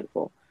either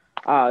resentful,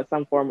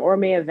 some form, or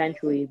may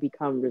eventually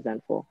become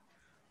resentful.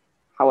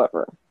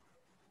 However,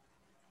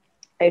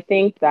 I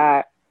think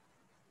that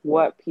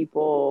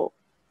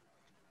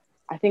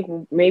I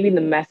think maybe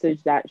the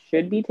message that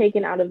should be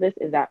taken out of this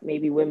is that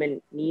maybe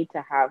women need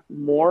to have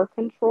more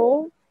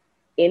control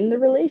in the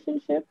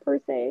relationship per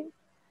se,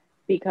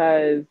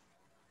 because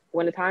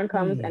when the time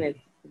comes and it's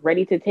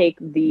ready to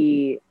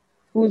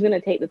who's going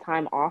to take the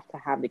time off to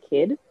have the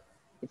kid,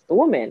 it's the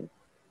woman,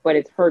 but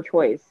it's her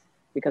choice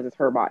because it's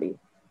her body,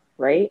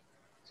 right?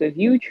 So if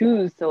you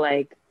choose to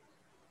like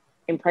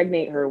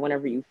impregnate her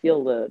whenever you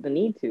feel the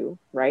need to,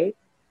 right?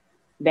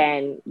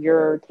 Then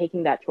you're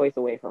taking that choice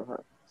away from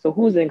her. So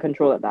who's in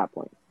control at that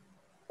point?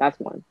 That's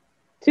one.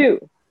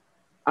 Two,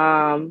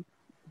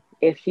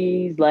 if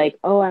she's like,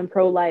 oh, I'm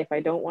pro-life, I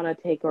don't want to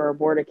take or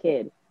abort a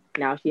kid.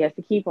 Now she has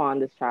to keep on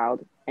this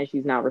child and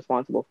she's not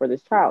responsible for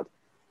this child.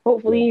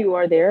 Hopefully you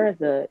are there as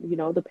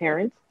the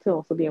parent to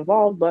also be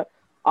involved, but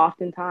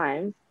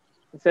oftentimes,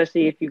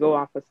 especially if you go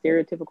off of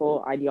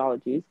stereotypical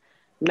ideologies,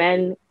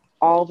 men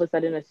all of a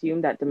sudden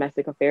assume that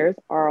domestic affairs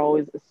are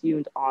always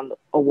assumed on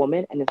a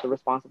woman and it's a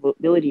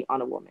responsibility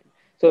on a woman.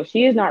 So if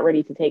she is not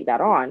ready to take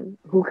that on,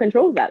 who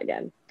controls that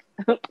again?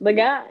 The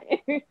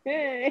guy.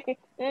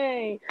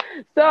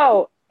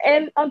 So,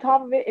 and on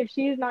top of it, if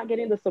she is not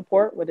getting the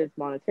support, whether it's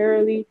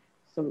monetarily,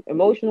 some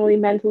emotionally,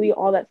 mentally,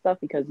 all that stuff,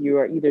 because you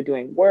are either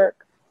doing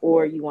work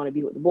or you want to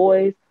be with the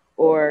boys,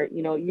 or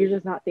you're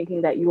just not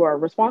thinking that you are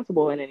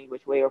responsible in any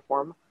which way or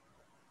form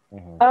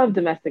of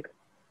domestic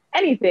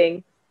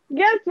anything,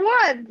 guess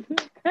what?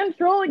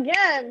 Control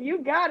again.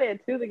 You got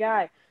it to the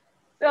guy.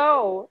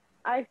 So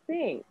I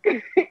think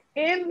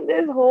in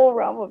this whole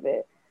realm of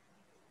it,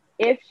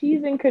 if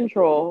she's in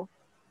control,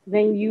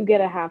 then you get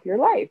to have your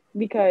life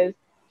because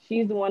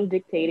she's the one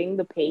dictating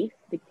the pace,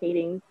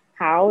 dictating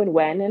how and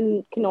when,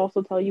 and can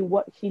also tell you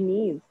what she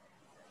needs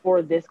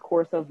for this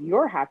course of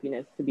your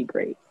happiness to be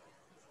great.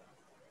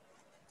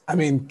 I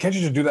mean, can't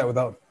you just do that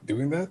without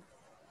doing that?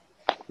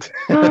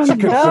 No. So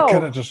can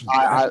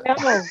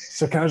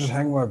I just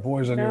hang with my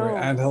boys anyway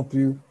and help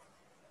you?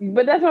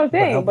 But that's what I'm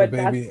saying. But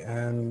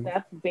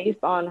that's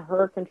based on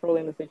her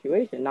controlling the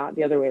situation, not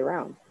the other way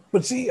around.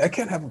 But see, I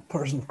can't have a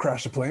person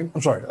crash the plane.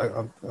 I'm sorry,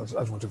 I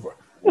just went too far.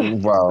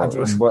 Wow.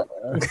 But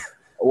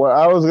what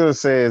I was gonna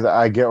say is,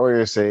 I get what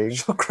you're saying.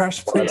 She'll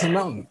crash the plane to the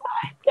mountain.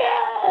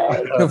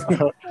 I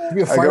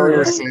get what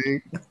you're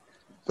saying.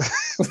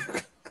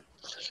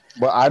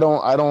 But I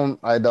don't.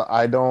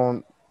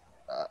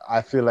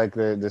 I feel like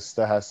this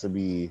still has to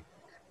be.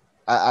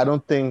 I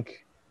don't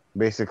think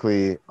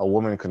basically a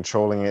woman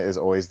controlling it is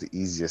always the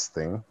easiest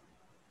thing.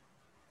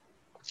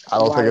 I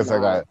don't think it's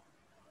like that.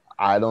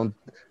 I don't,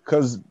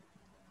 because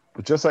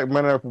just like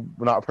men are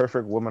not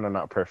perfect, women are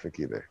not perfect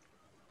either.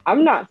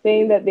 I'm not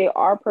saying that they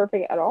are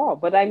perfect at all,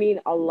 but I mean,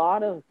 a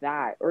lot of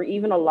that, or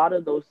even a lot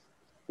of those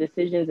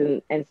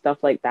decisions and stuff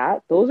like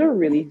that, those are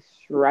really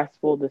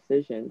stressful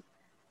decisions.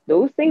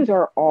 Those things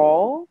are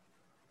all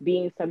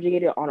being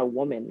subjugated on a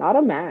woman, not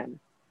a man.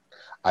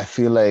 I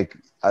feel like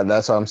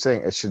that's what I'm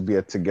saying. It should be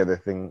a together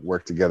thing,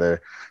 work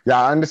together.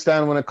 Yeah, I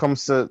understand when it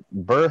comes to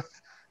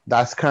birth,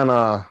 that's kind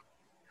of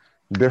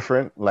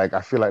different. Like, I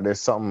feel like there's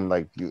something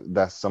like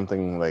that's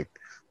something like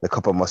the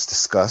couple must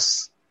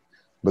discuss,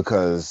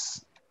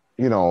 because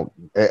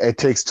it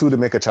takes two to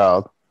make a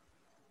child.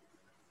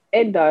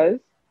 It does,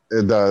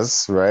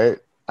 right?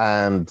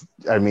 And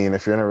I mean,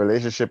 if you're in a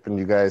relationship and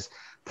you guys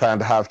plan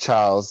to have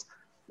child,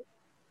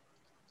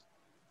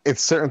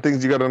 it's certain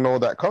things you got to know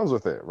that comes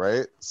with it,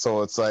 right?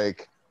 So it's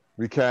like,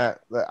 we can't,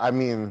 I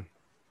mean,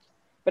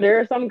 but there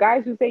are some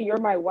guys who say you're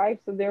my wife,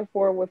 so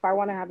therefore if I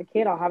want to have a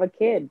kid, I'll have a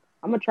kid.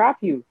 I'm gonna trap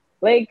you.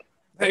 Like,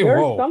 there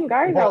are some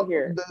guys out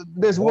here.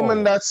 There's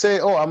women that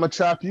say, oh, I'm gonna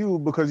trap you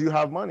because you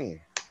have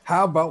money.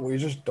 How about we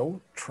just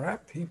don't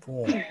trap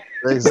people?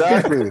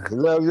 Exactly.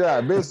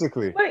 Yeah,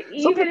 basically. But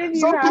even if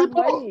you have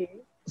money,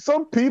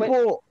 some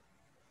people.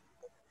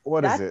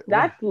 What is it?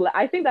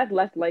 I think that's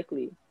less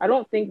likely. I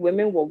don't think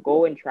women will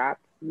go and trap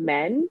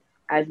men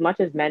as much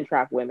as men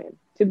trap women,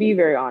 to be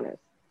very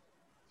honest.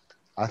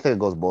 I think it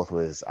goes both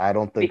ways. I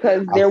don't think,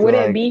 because there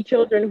wouldn't be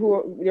children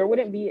there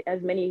wouldn't be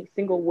as many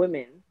single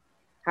women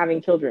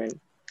having children.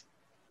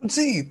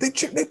 See,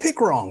 they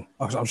pick wrong.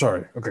 Oh, I'm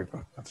sorry. Okay,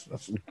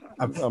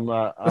 I'm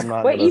not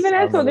But gonna. even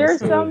I'm so, gonna there's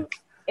say some.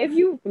 If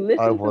you I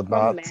listen to would some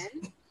not. men,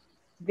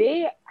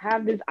 they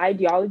have this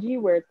ideology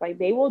where it's like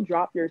they will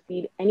drop your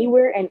seed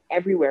anywhere and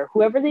everywhere.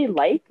 Whoever they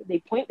like, they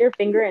point their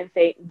finger and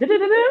say,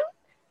 "Da-da-da-da,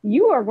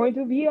 you are going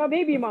to be a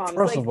baby mom."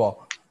 First Like, of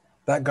all,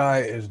 that guy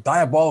is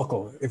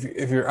diabolical. If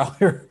you're out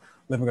here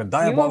living a you will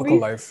diabolical be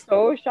life,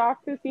 so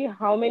shocked to see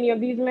how many of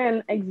these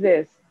men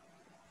exist.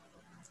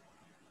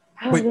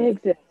 How wait, they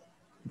exist,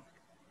 you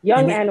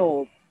young mean and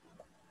old.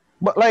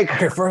 But like,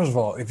 okay? First of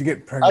all, if you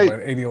get pregnant I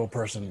by an 80-year-old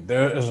person,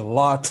 there is a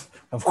lot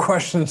of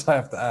questions I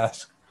have to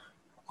ask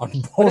on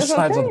But both that's what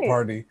I'm sides of the saying.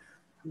 party.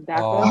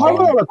 That's what I I'm have a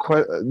saying. lot of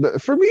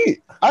questions. For me,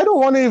 I don't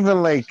want to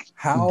even like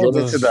How get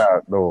into does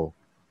that though.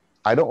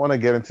 I don't want to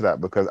get into that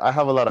because I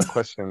have a lot of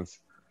questions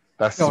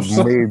that's no?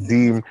 So may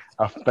deem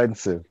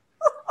offensive.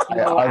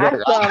 No,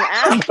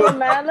 ask them,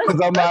 man.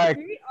 Because I'm Let's like,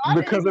 be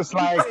because honest. it's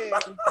like,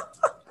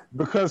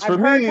 because for I've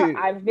heard, me,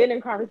 I've been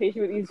in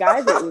conversation with these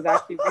guys. It was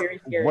actually very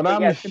scary. when But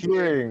I'm yes, continue.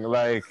 hearing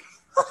like,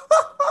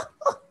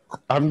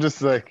 I'm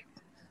just like,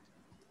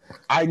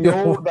 I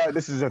know yo, that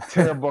this is a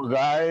terrible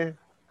guy,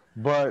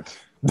 but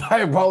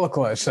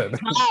diabolical. I said.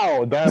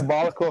 how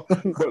diabolical?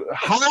 But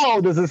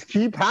how does this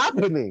keep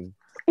happening?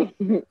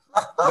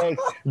 Like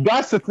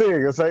that's the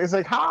thing. It's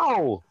like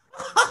how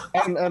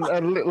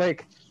and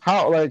like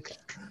how like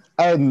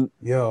and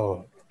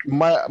Yo,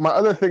 my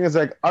other thing is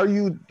like are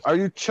you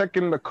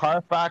checking the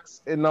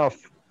Carfax enough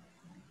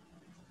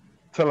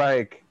to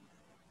like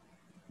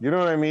you know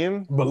what I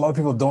mean? but a lot of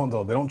people don't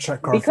though. They don't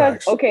check Because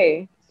Carfax.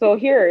 okay, so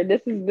here,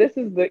 this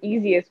is the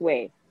easiest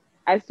way.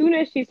 As soon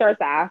as she starts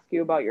to ask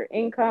you about your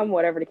income,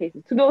 whatever the case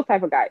is, to those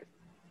type of guys,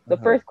 the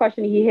Uh-huh. first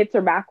question he hits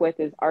her back with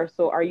is,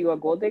 are you a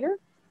gold digger?"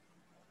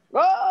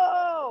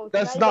 Oh, so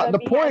now That's you not gotta the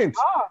be hands point.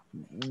 off.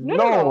 No,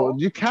 no, No, no.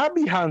 you can't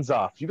be hands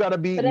off. You gotta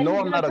be But then no, he's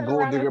I'm gonna not a turn gold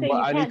around and digger, say, but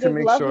 "You I need can't to just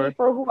make love me sure.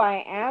 for who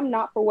I am,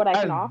 not for what I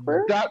can And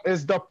offer." that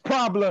is the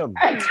problem.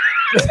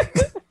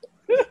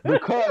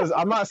 Because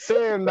I'm not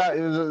saying that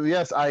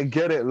yes, I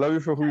get it, love you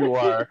for who you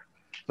are.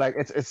 Like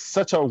it's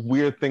such a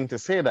weird thing to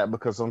say that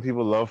because some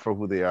people love for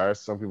who they are,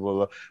 some people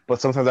love, but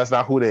sometimes that's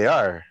not who they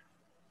are.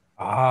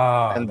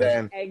 Ah, And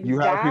there's then you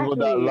have people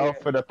that Exactly. love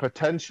for the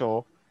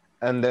potential,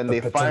 and then the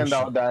they find potential.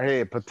 out that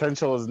hey,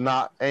 potential is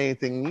not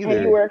anything And you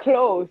either. were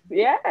close.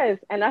 Yes.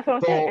 And that's what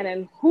I'm saying. So And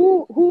then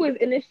who is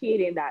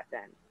initiating that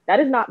then? That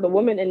is not the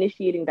woman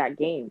initiating that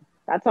game.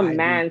 That's a I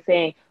man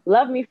saying,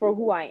 "Love me for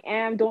who I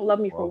am. Don't love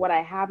me for well what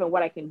I have and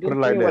what I can put do it for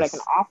like you, what I can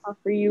this. offer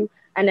for you."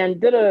 And then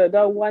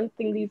the one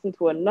thing leads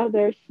into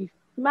another. She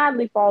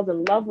madly falls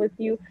in love with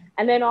you.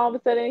 And then all of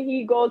a sudden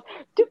he goes,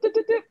 doop, doop,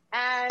 doop, doop,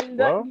 and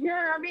Well,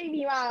 you're a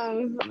baby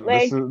mom. this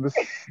Like,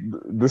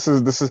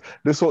 is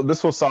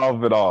this will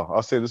solve it all.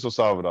 I'll say this will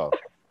solve it all.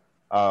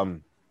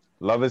 Um,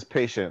 love is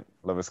patient,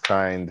 love is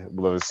kind,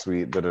 love is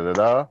sweet. Da da da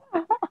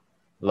da.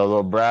 Love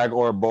will brag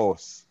or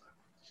boast.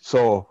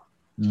 So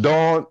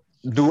don't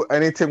do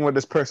anything with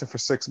this person for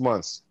 6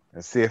 months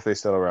and see if they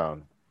still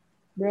around.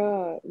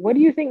 bruh, what do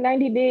you think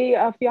 90-day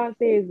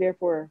fiance is there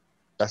for?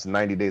 That's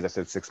 90 days. I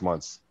said 6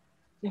 months.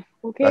 That's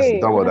Okay,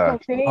 double and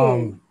that's what that. I'm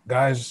saying.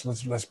 Guys,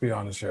 let's be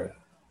honest here.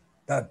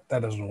 That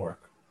doesn't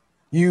work.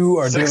 You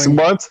are Six dealing.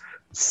 months.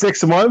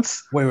 6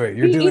 months. Wait.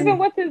 You're He even dealing.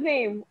 what's his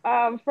name?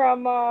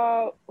 From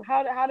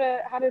how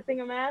to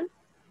sing a man?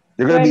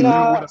 You're gonna be When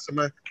living with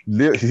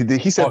someone.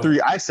 He said Oh,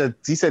 three.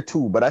 He said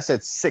two, but I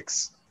said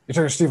six. you're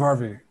talking Steve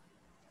Harvey.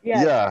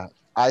 yes, Yeah,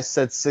 I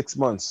said 6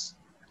 months.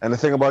 And the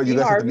thing about you Steve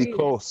guys have to be Harvey.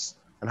 close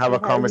and have a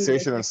Steve Harvey said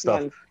conversation and 6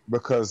 months. stuff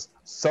because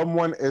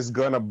someone is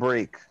gonna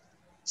break.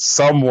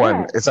 Someone.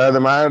 Yeah. It's either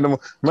man or the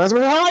man's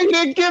like, oh, you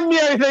didn't give me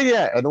anything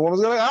yet. And the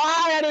woman's gonna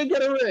I didn't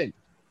get a ring.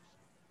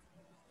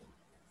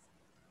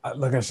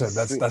 Like I said,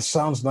 See, that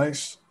sounds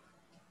nice.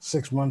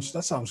 6 months.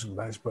 That sounds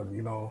nice, but I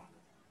mean,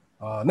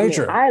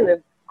 nature.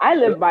 I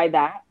live by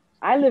that.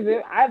 I live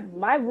it.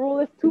 My rule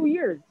is 2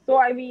 years. So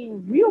I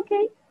mean, we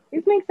okay.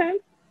 This makes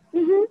sense.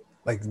 Mm-hmm.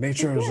 Like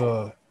nature is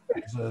Yeah.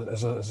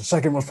 a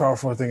second most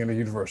powerful thing in the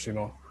universe.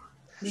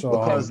 So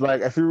because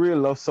like if you really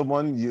love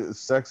someone,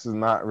 sex is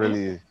not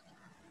really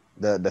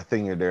the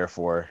thing you're there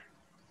for.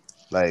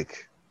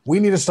 Like we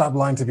need to stop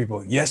lying to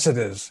people. Yes, it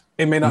is.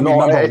 It may not be no,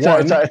 number one.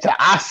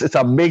 it's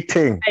a big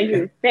thing. Thank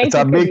you. It's Thank a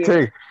you, big Kizzy.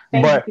 thing.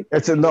 Thank you, But Kizzy.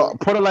 it's a no.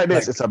 Put it like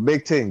this: Like it's a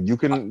big thing. You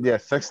can, yeah,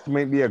 sex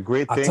may be a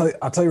great thing.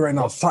 I'll tell you right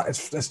now. But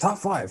It's top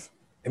five.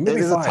 It may it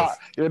be is a top. five.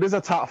 It is a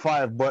top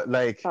five. But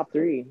like, Top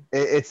three.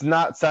 it's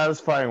not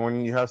satisfying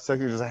when you have sex.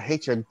 You're just, I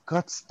hate your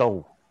guts,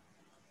 though.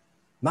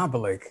 Not, but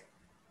like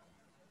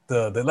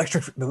the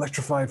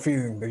electrified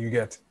feeling that you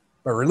get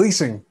by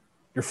releasing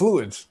your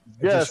fluids.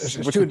 Yes,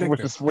 It's too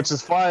which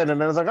is fine.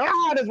 And then it's like,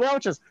 there's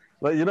roaches.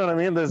 Like, you know what I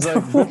mean? There's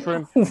like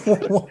different.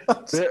 addictive.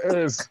 What?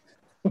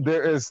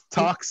 there is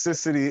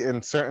toxicity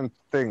in certain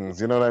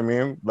things. You know what I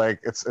mean? Like,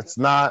 it's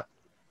not.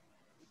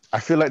 I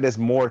feel like there's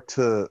more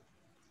to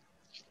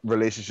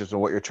relationships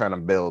and what you're trying to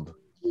build.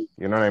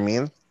 You know what I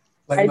mean?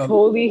 Like I no,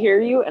 totally hear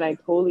you and I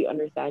totally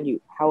understand you.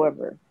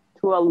 However,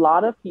 to a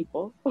lot of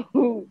people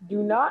who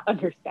do not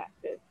understand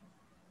this,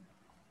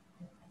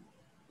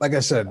 like I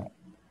said,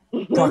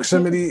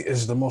 proximity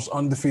is the most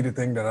undefeated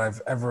thing that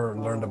I've ever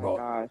learned about.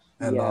 Gosh,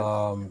 And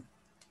yes.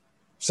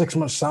 6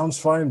 months sounds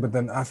fine, but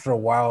then after a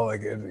while,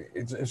 like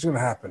it's gonna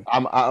happen.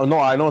 No,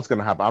 I know it's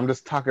gonna happen. I'm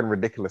just talking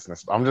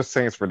ridiculousness. I'm just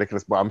saying it's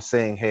ridiculous, but I'm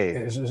saying, hey,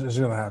 It's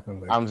gonna happen.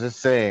 Like, I'm just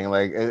saying,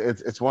 like,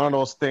 it's one of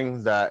those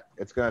things that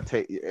it's gonna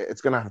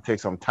have to take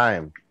some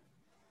time.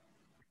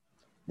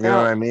 You know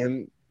what I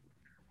mean?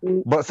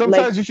 But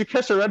sometimes Like, you should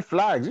catch your red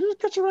flags. You should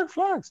catch your red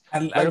flags.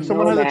 and Like if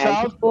someone has a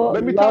child, people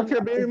let me talk love to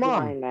your baby is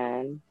mom. blind,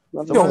 man.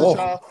 Love Someone has a whoa.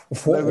 child,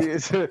 Whoa.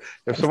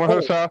 if someone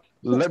has a child,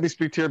 let me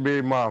speak to your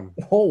baby mom.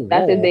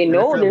 That's if they And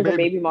know your there's a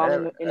baby mom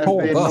in if they the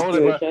know that,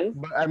 situation.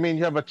 but I mean,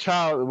 you have a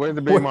child. Where's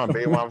the baby mom?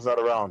 Baby mom's not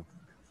around.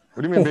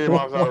 What do you mean baby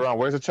mom's not around?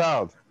 Where's the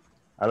child?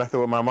 I left it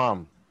with my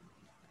mom.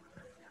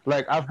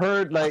 Like I've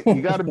heard, like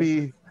you gotta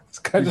be,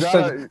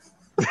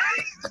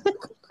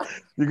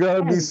 you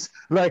gotta be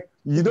like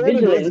you don't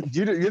want to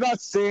do. You're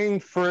not saying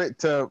for it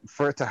to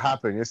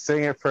happen. You're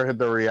saying it for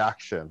the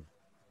reaction.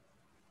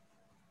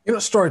 You know,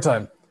 story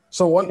time.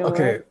 So one, You know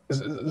okay.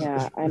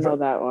 I know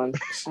that one.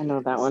 I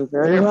know that one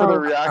very well. well. For the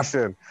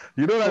reaction.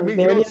 You know what I mean?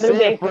 You don't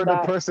say it for the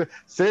person.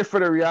 Say it for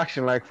the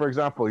reaction. Like for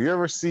example, you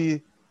ever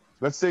see?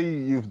 Let's say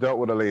you've dealt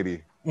with a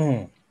lady,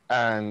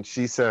 and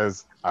she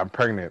says, "I'm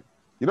pregnant."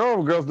 You know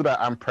when girls do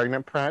that "I'm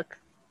pregnant" prank?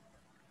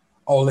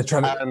 Oh, they try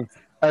to.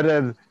 And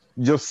then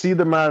you'll see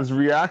the man's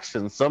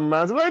reaction. Some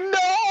man's like,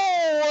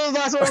 "No,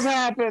 that's what's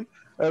happened."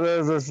 And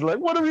then it's like,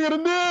 "What are we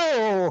gonna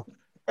do?"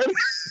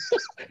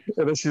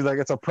 And then she's like,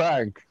 "It's a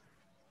prank."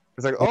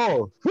 It's like,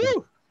 "Oh,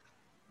 whew."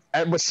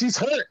 But she's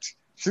hurt.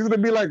 She's gonna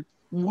be like,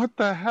 "What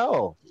the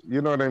hell?"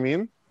 You know what I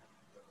mean?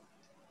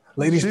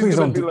 Ladies, please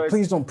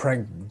don't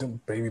prank,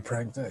 don't baby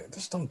prank.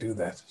 Just don't do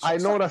that. I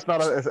know that's not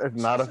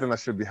a thing that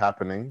should be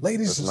happening.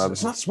 Ladies,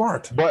 it's not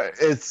smart. But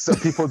it's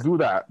people do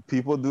that.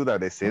 People do that.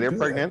 They say they're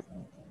pregnant,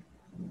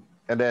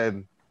 and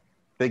then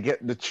they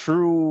get the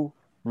true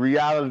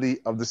reality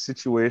of the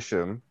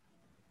situation,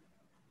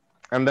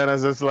 and then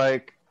it's just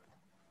like,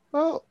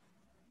 well,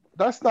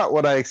 that's not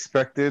what I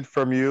expected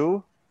from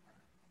you.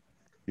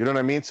 You know what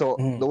I mean? So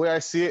the way I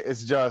see it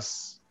is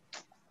just,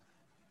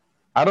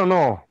 I don't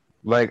know.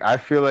 Like I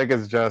feel like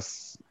it's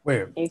just.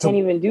 Wait. You can't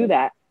even do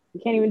that.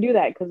 You can't even do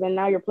that because then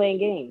now you're playing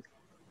games.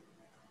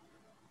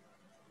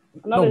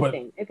 Another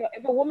thing, if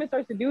a woman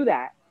starts to do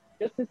that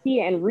just to see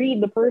and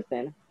read the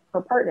person,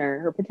 her partner,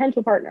 her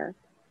potential partner,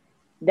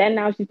 then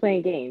now she's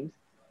playing games,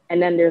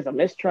 and then there's a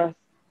mistrust,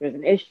 there's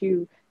an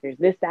issue, there's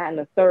this, that, and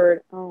the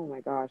third. Oh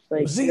my gosh!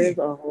 Like there's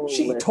a whole.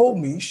 She told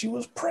me she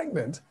was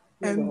pregnant,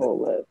 and a whole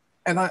list.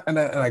 And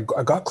I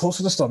got close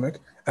to the stomach,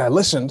 and I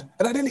listened,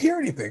 and I didn't hear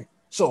anything.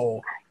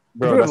 So.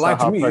 Bro, that's not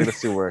how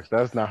pregnancy works.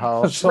 That's not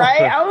how.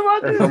 Right? I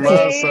was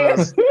about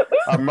to say.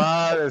 A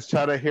man is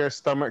trying to hear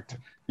stomach.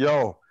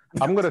 Yo,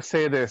 I'm gonna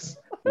say this,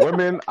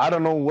 women. I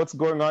don't know what's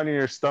going on in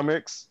your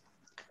stomachs,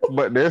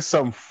 but there's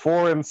some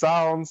foreign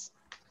sounds.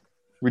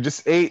 We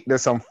just ate.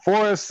 There's some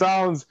foreign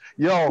sounds.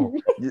 Yo,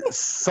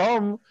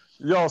 some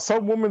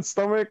woman's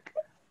stomach.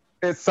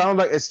 It sounds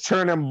like it's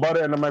churning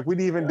butter, and I'm like, we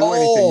didn't even do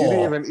anything. You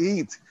didn't even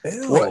eat.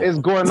 Ew. What is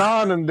going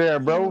on in there,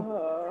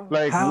 bro?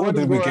 Like, what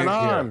is going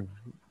on? Here?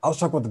 I was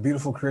talking about the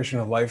beautiful creation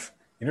of life.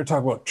 You're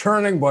talking about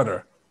churning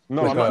butter.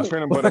 No, I'm not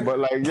churning butter, but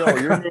like, yo,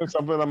 you're doing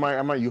something. I'm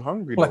like, you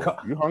hungry? Though?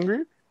 You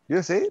hungry? You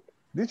just ate?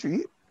 Did you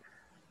eat?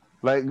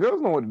 Like,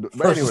 girls know what to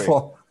do.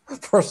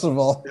 But first of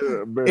all,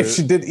 if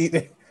she did eat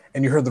it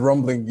and you heard the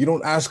rumbling, you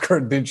don't ask her,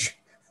 did she?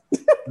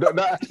 That's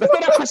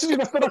not a question.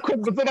 That's not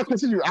a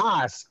question you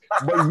ask.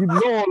 But you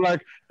know,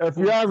 like, if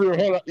you have your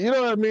head, you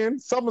know what I mean.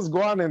 Something's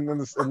going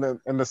on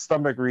in the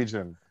stomach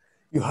region.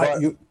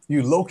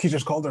 You low key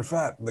just called her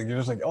fat. Like you're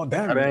just like, oh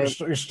damn,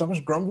 your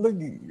stomach's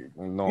grumbling.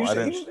 I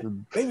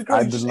didn't.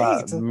 I did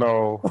not.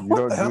 No, you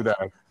don't do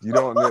that. You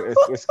don't.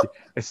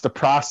 It's the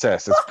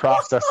process. It's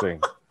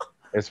processing.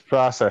 It's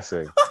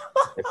processing.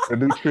 It's the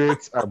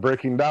nutrients are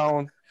breaking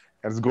down,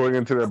 and it's going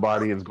into their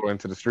body. It's going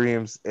to the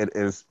streams. It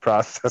is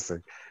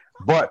processing.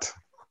 But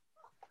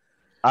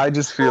I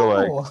just feel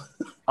like,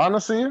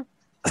 honestly,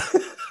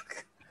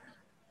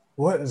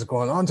 what is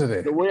going on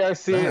today? The way I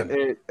see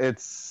it,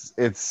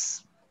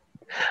 it's.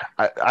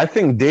 I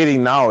think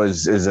dating now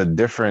is a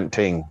different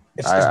thing.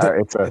 It's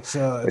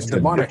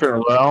demonic. A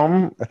different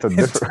realm. It's a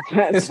different.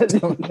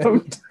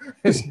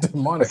 It's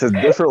demonic. It's a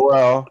different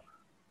realm,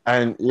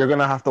 and you're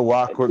gonna have to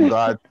walk with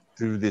God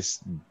through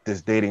this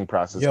dating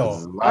process. Yo,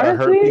 there's a lot of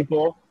hurt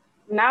people.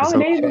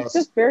 Nowadays, it's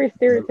just very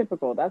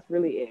stereotypical. That's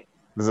really it.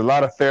 There's a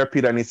lot of therapy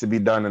that needs to be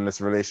done in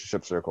this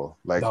relationship circle,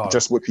 like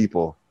just with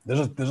people.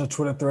 There's a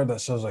Twitter thread that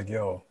says like,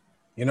 "Yo,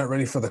 you're not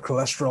ready for the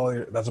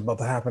cholesterol that's about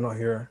to happen out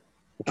here.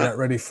 You're not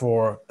ready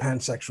for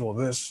pansexual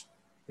this.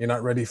 You're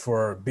not ready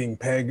for being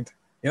pegged.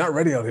 You're not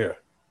ready out here.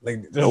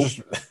 Like, you're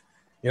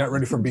not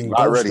ready for being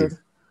ghosted. Ready.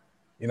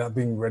 You're not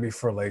being ready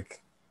for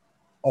like,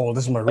 oh,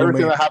 this is my roommate."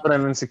 Everything that happened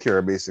on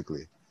Insecure,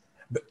 basically.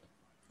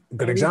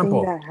 Good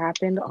example. That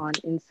happened on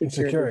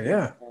Insecure.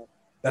 Yeah.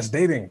 That's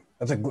dating.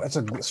 That's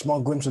a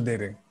small glimpse of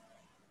dating.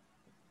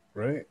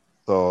 Right?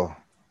 So,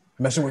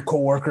 messing with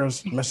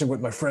coworkers, messing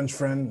with my friend's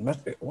friend.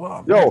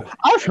 Wow, Yo, man.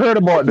 I've heard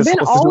about this Been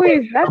whole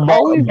always situation that's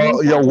always been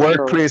about your common, bro.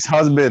 workplace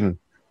husband.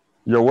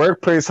 Your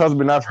workplace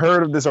husband. I've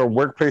heard of this, or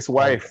workplace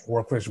wife.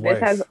 Workplace This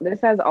wife.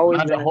 has always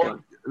Man, been a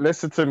thing.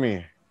 listen to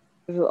me.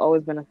 This has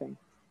always been a thing.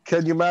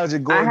 Can you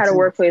imagine I going had a to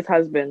workplace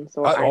husband,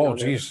 so I know Oh,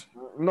 jeez.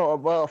 no,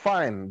 well,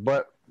 fine,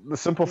 but the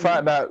simple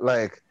fact that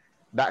like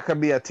that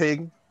could be a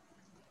thing.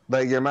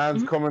 Like your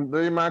man's coming,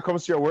 your man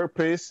comes to your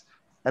workplace,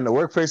 and the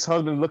workplace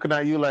husband looking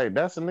at you like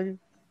that's a nigga.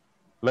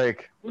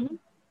 Like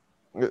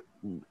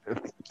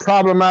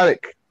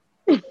problematic.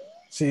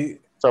 See,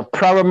 it's a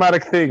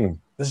problematic thing.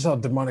 This is how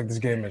demonic this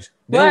game is.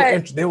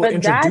 They But will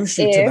introduce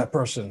you to that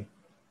person,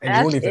 and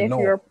you won't even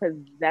know. You're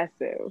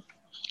possessive.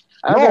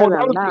 No,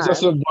 not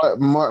possessive, but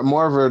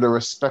more of the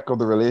respect of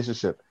the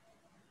relationship.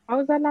 How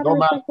is that not no a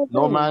respectful thing?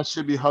 No man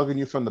should be hugging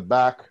you from the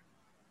back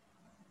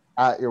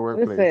at your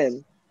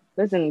workplace.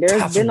 Listen.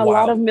 There's been a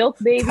lot of milk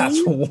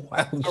babies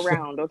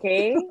around.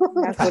 Okay,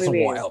 that's what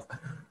it wild. is.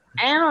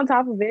 And on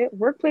top of it,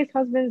 workplace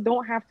husbands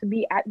don't have to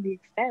be at the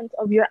extent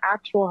of your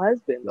actual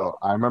husband. No,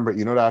 I remember.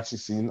 You know what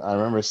I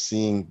remember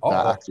seeing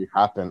that actually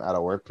happen at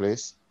a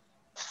workplace.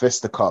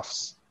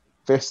 Fisticuffs.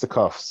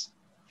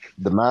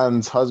 The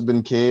man's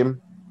husband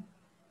came.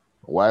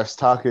 Wife's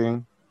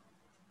talking.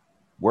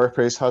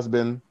 Workplace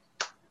husband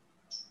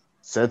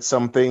said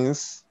some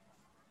things.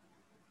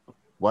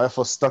 Wife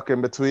was stuck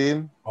in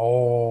between.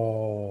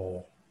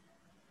 Oh.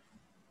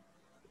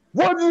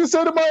 What did you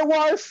say to my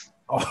wife?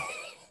 Oh.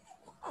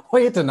 Well,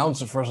 you have to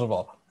announce it first of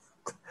all.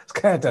 It's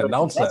kind of to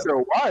announce that. That's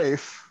your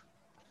wife.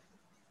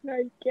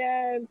 I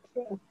can't.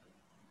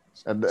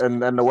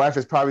 And the wife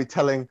is probably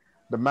telling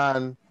the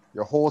man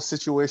your whole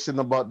situation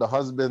about the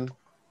husband.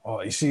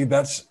 Oh, you see,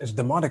 it's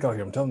demonic out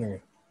here. I'm telling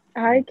you.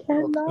 I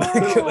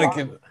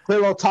cannot.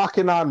 Pillow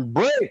talking on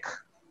break.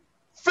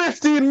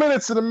 15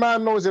 minutes and the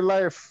man knows your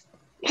life.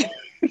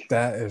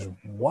 That is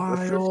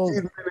wild.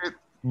 15-minute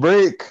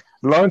break,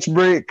 lunch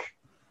break.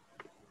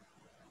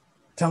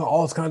 Telling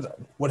all kinds of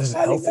what his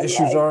health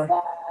issues are.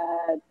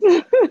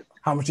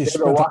 How much he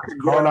spent on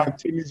his car. Going on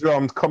TV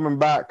drums, coming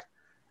back,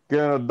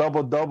 getting a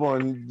double,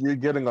 and you're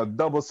getting a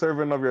double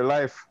serving of your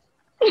life.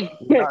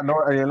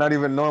 You're not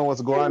even knowing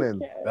what's going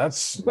on.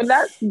 That's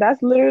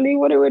literally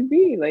what it would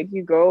be. Like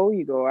you go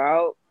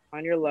out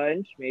on your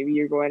lunch. Maybe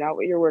you're going out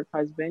with your work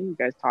husband. You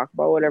guys talk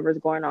about whatever's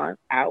going on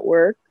at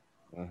work.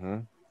 Mm-hmm.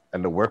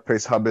 And the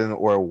workplace husband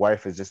or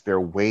wife is just there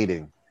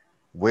waiting.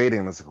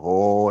 It's like,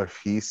 oh, if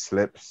he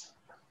slips,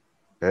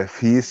 there's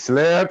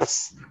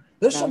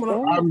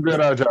someone. I'm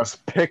gonna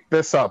just pick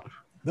this up.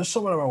 There's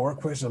someone at my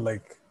workplace that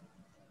like,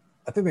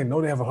 I think they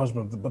know they have a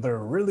husband, but they're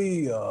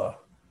really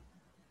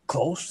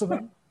close to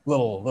them,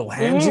 little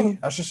handsy,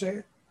 I should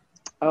say.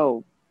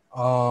 Oh.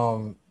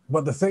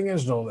 But the thing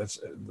is, though, it's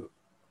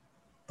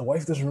the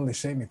wife doesn't really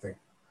say anything.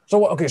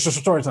 So okay, so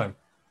story time.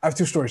 I have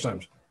two story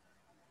times.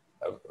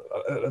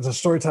 It's a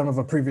story time of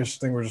a previous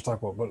thing we were just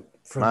talking about, but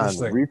for this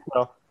thing,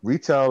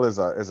 retail is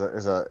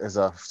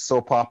a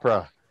soap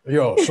opera.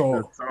 Yo,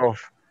 so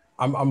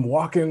I'm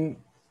walking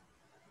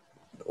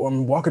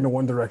in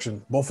one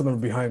direction. Both of them are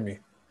behind me.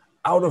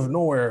 Out of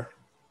nowhere,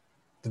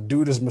 the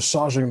dude is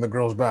massaging the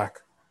girl's back.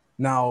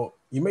 Now,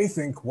 you may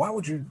think,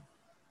 are you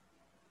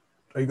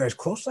guys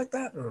close like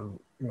that? Or,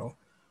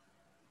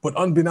 but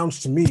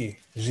unbeknownst to me,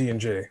 Z and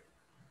J,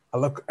 I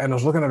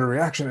was looking at her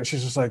reaction and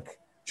she's just like,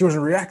 she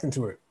wasn't reacting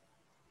to it.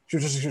 She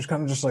was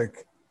kind of just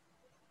like,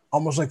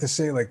 almost like to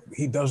say like,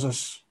 he does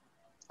this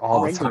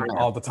all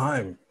the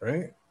time,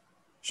 right?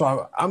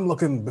 So I'm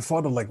looking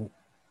before like,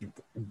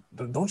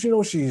 don't you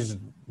know she's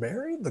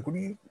married? Like, what are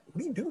you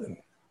doing?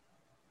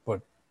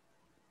 But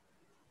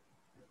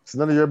it's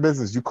none of your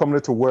business. You come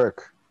there to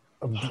work.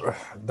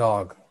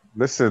 Dog.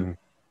 Listen,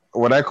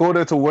 when I go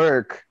there to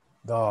work,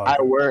 dog,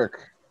 I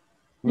work.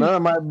 None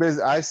of my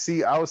business.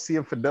 I was seeing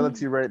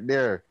infidelity right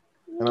there,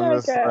 and I'm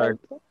just like,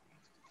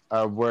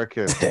 I'm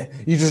working.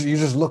 you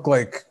just look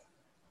like.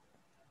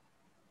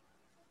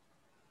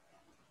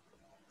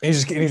 You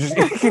just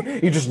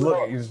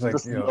look. You just like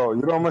yo,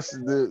 you know how much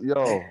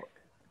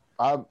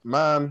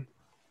man.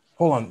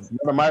 Hold on. It's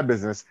none of my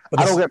business.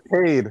 I don't get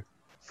paid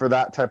for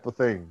that type of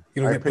thing.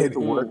 You don't get paid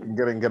to work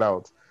and get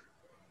out.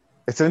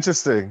 It's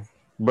interesting,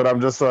 but I'm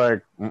just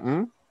like,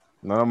 none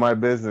of my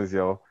business,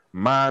 yo.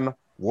 Man,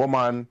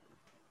 woman,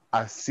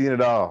 I've seen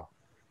it all.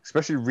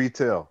 Especially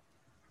retail.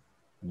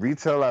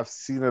 Retail, I've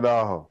seen it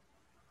all.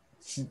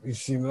 You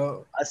seen it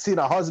all? I've seen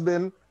a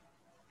husband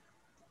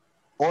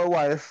or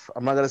wife,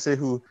 I'm not gonna say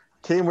who,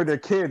 came with their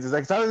kids. It's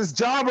like, is this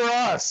job or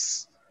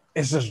us?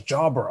 It's just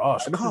job or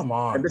us. Come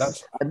on.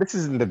 This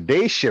is in the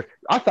day shift.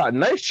 I thought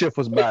night shift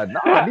was bad.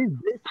 Nah,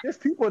 these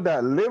people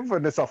that live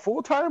and it's a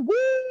full-time,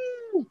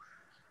 woo!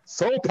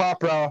 Soap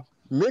opera,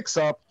 mix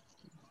up.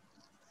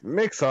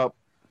 No,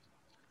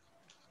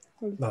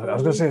 I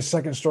was gonna say a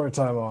second story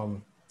time.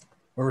 When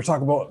we were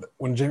talking about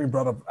when Jamie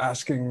brought up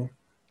asking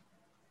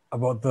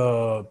about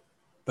the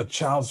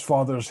child's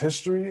father's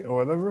history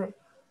or whatever.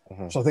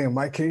 Mm-hmm. So I think in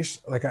my case,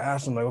 like I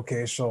asked him, like,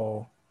 okay,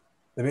 so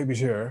the baby's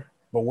here,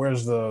 but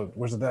where's the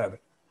dad?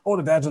 Oh,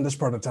 the dad's in this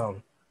part of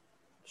town.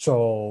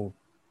 So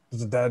does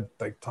the dad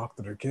like talk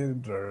to their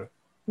kid or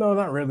no?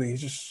 Not really.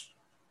 He's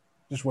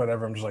just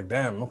whatever. I'm just like,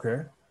 damn,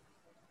 okay.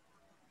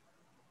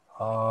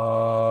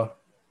 I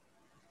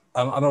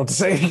don't know what to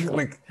say.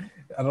 Like,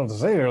 I don't know what to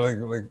say. Or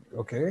like,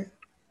 okay.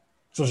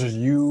 So it's just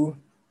you're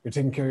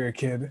taking care of your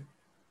kid,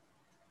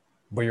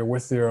 but you're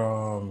with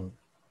you're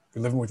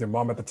living with your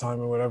mom at the time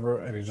or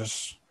whatever, and you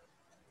just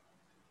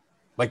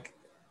like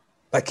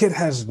that kid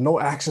has no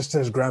access to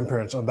his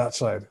grandparents on that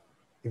side.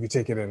 If you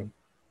take it in,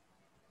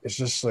 it's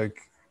just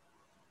like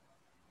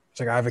it's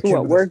like I have a kid.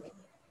 What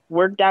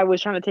work dad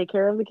was trying to take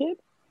care of the kid?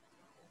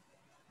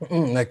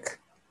 Like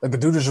the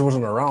dude just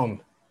wasn't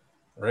around,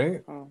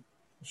 right? Oh.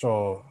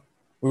 So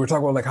we were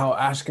talking about like how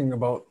asking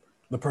about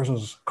the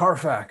person's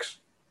Carfax,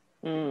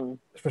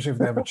 especially if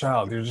they have a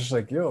child, you're just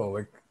like, yo,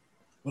 like,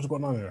 what's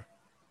going on here?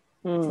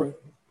 You're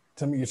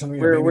telling me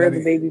we're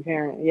the baby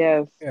parent.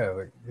 Yes. Yeah,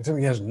 like you're telling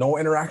me he has no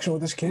interaction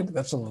with this kid.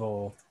 That's a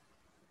little,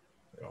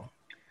 you know.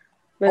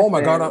 Listen. Oh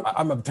my god,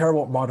 I'm a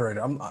terrible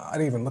moderator. I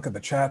didn't even look at the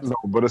chat. No,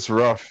 but it's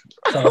rough.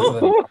 Shout out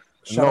to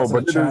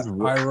the chat. Is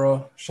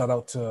Ira. Shout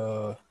out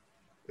to.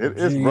 It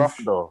is rough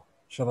though.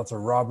 Shout out to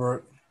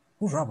Robert.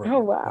 Who's Robert? Oh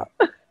wow.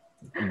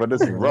 But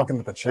it's rough. Looking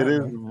at the chat, it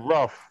is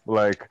rough.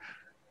 Like,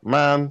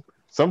 man,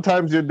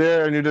 sometimes you're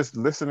there and you're just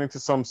listening to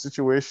some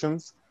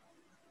situations.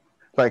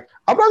 Like,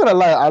 I'm not gonna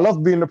lie, I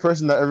love being the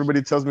person that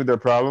everybody tells me their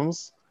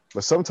problems,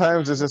 but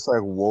sometimes it's just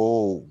like,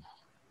 whoa,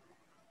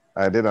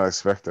 I did not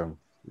expect them.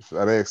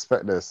 I didn't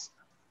expect this.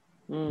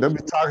 They'll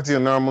be talking to you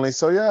normally.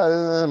 So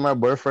yeah, my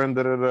boyfriend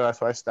did it,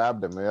 so I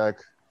stabbed him. They're like,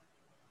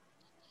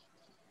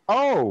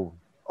 oh,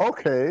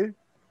 okay.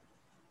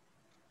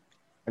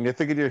 And you're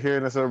thinking you're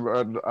hearing this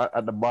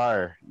at the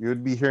bar.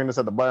 You'd be hearing this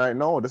at the bar. Right?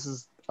 No, this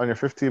is on your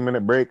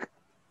 15-minute break.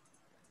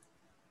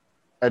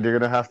 And you're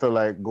going to have to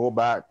like go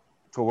back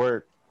to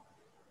work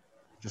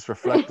just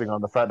reflecting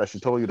on the fact that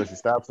she told you that she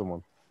stabbed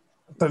someone.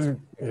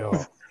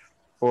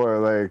 Or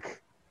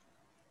like,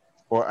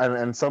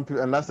 and some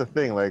people, and that's the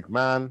thing, like,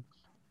 man,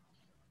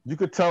 you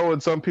could tell when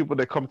some people,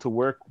 they come to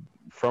work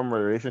from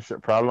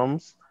relationship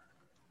problems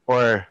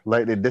or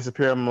like they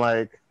disappear. I'm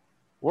like,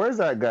 where's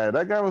that guy?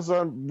 That guy was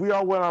we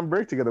all went on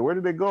break together. Where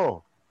did they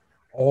go?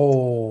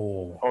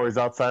 Oh. Oh, he's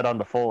outside on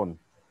the phone.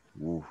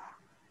 Oof.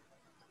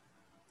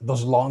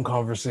 Those long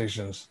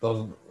conversations.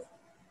 Those.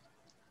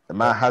 The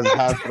man has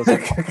man's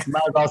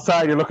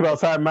outside. You're looking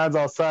outside. Man's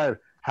outside.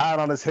 Hand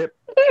on his hip.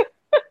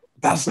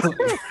 That's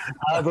the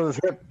hands on his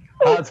hip.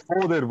 Hands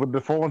folded with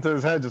the phone to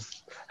his head.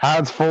 Just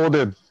hands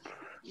folded.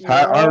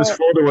 Arms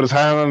folded with his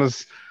hand on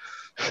his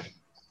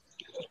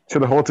to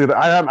the whole thing.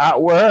 I am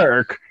at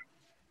work.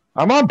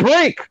 I'm on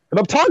break, and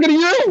I'm talking to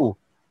you.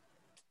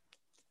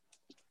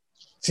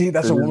 See,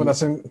 that's a woman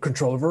that's in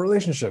control of her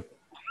relationship.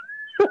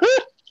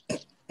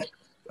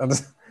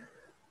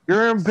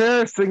 You're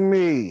embarrassing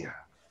me.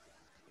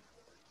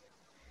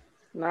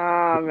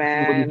 Nah,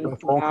 man. You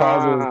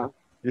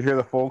hear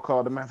the phone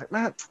call. The man's like,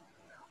 man,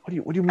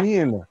 what do you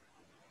mean?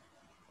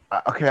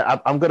 Okay,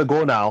 I'm gonna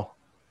go now.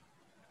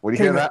 What do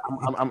you hear that?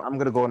 I'm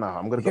gonna go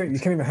now. You can't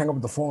even hang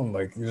up the phone.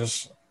 Like you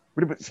just.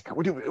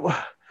 What do you?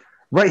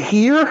 Right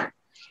here.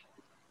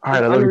 All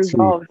right,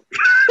 unresolved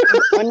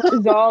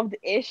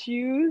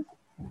issues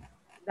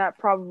that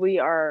probably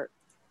are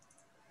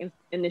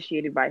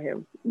initiated by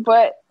him.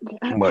 But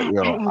you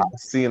know,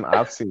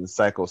 I've seen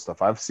psycho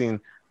stuff. I've seen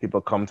people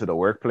come to the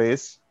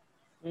workplace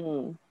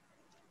and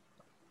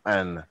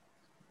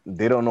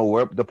they don't know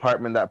what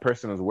department that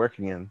person is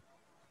working in,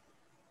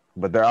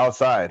 but they're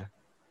outside.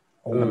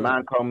 And the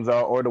man comes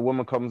out or the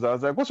woman comes out.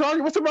 It's like, what's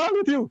wrong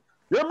with you?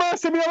 You're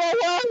messing me up at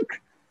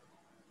work.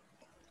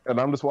 And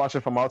I'm just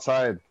watching from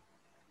outside.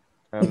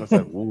 And I'm just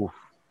like, woof.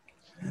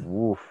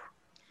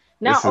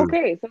 Now,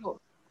 okay,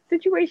 so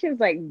situations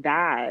like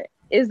that,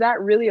 is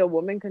that really a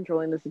woman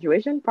controlling the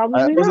situation?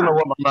 Probably it wasn't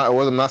not. a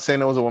woman. I'm not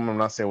saying it was a woman. I'm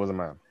not saying it was a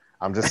man.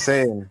 I'm just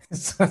saying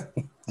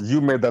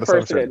you made that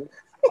assumption.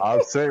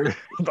 I'm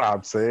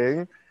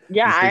saying.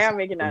 Yeah, I am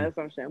making that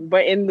assumption.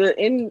 But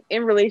in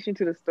relation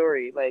to the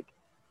story, like,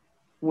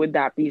 would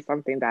that be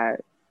something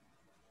that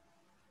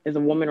is a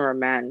woman or a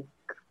man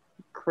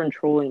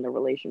controlling the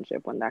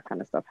relationship when that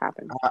kind of stuff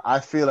happens? I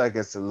feel like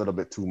it's a little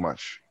bit too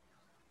much.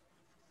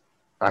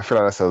 I feel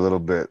like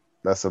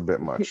that's a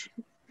bit much.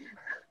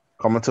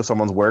 Coming to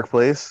someone's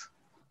workplace.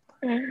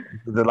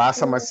 The last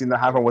time I seen that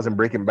happen was in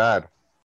Breaking Bad.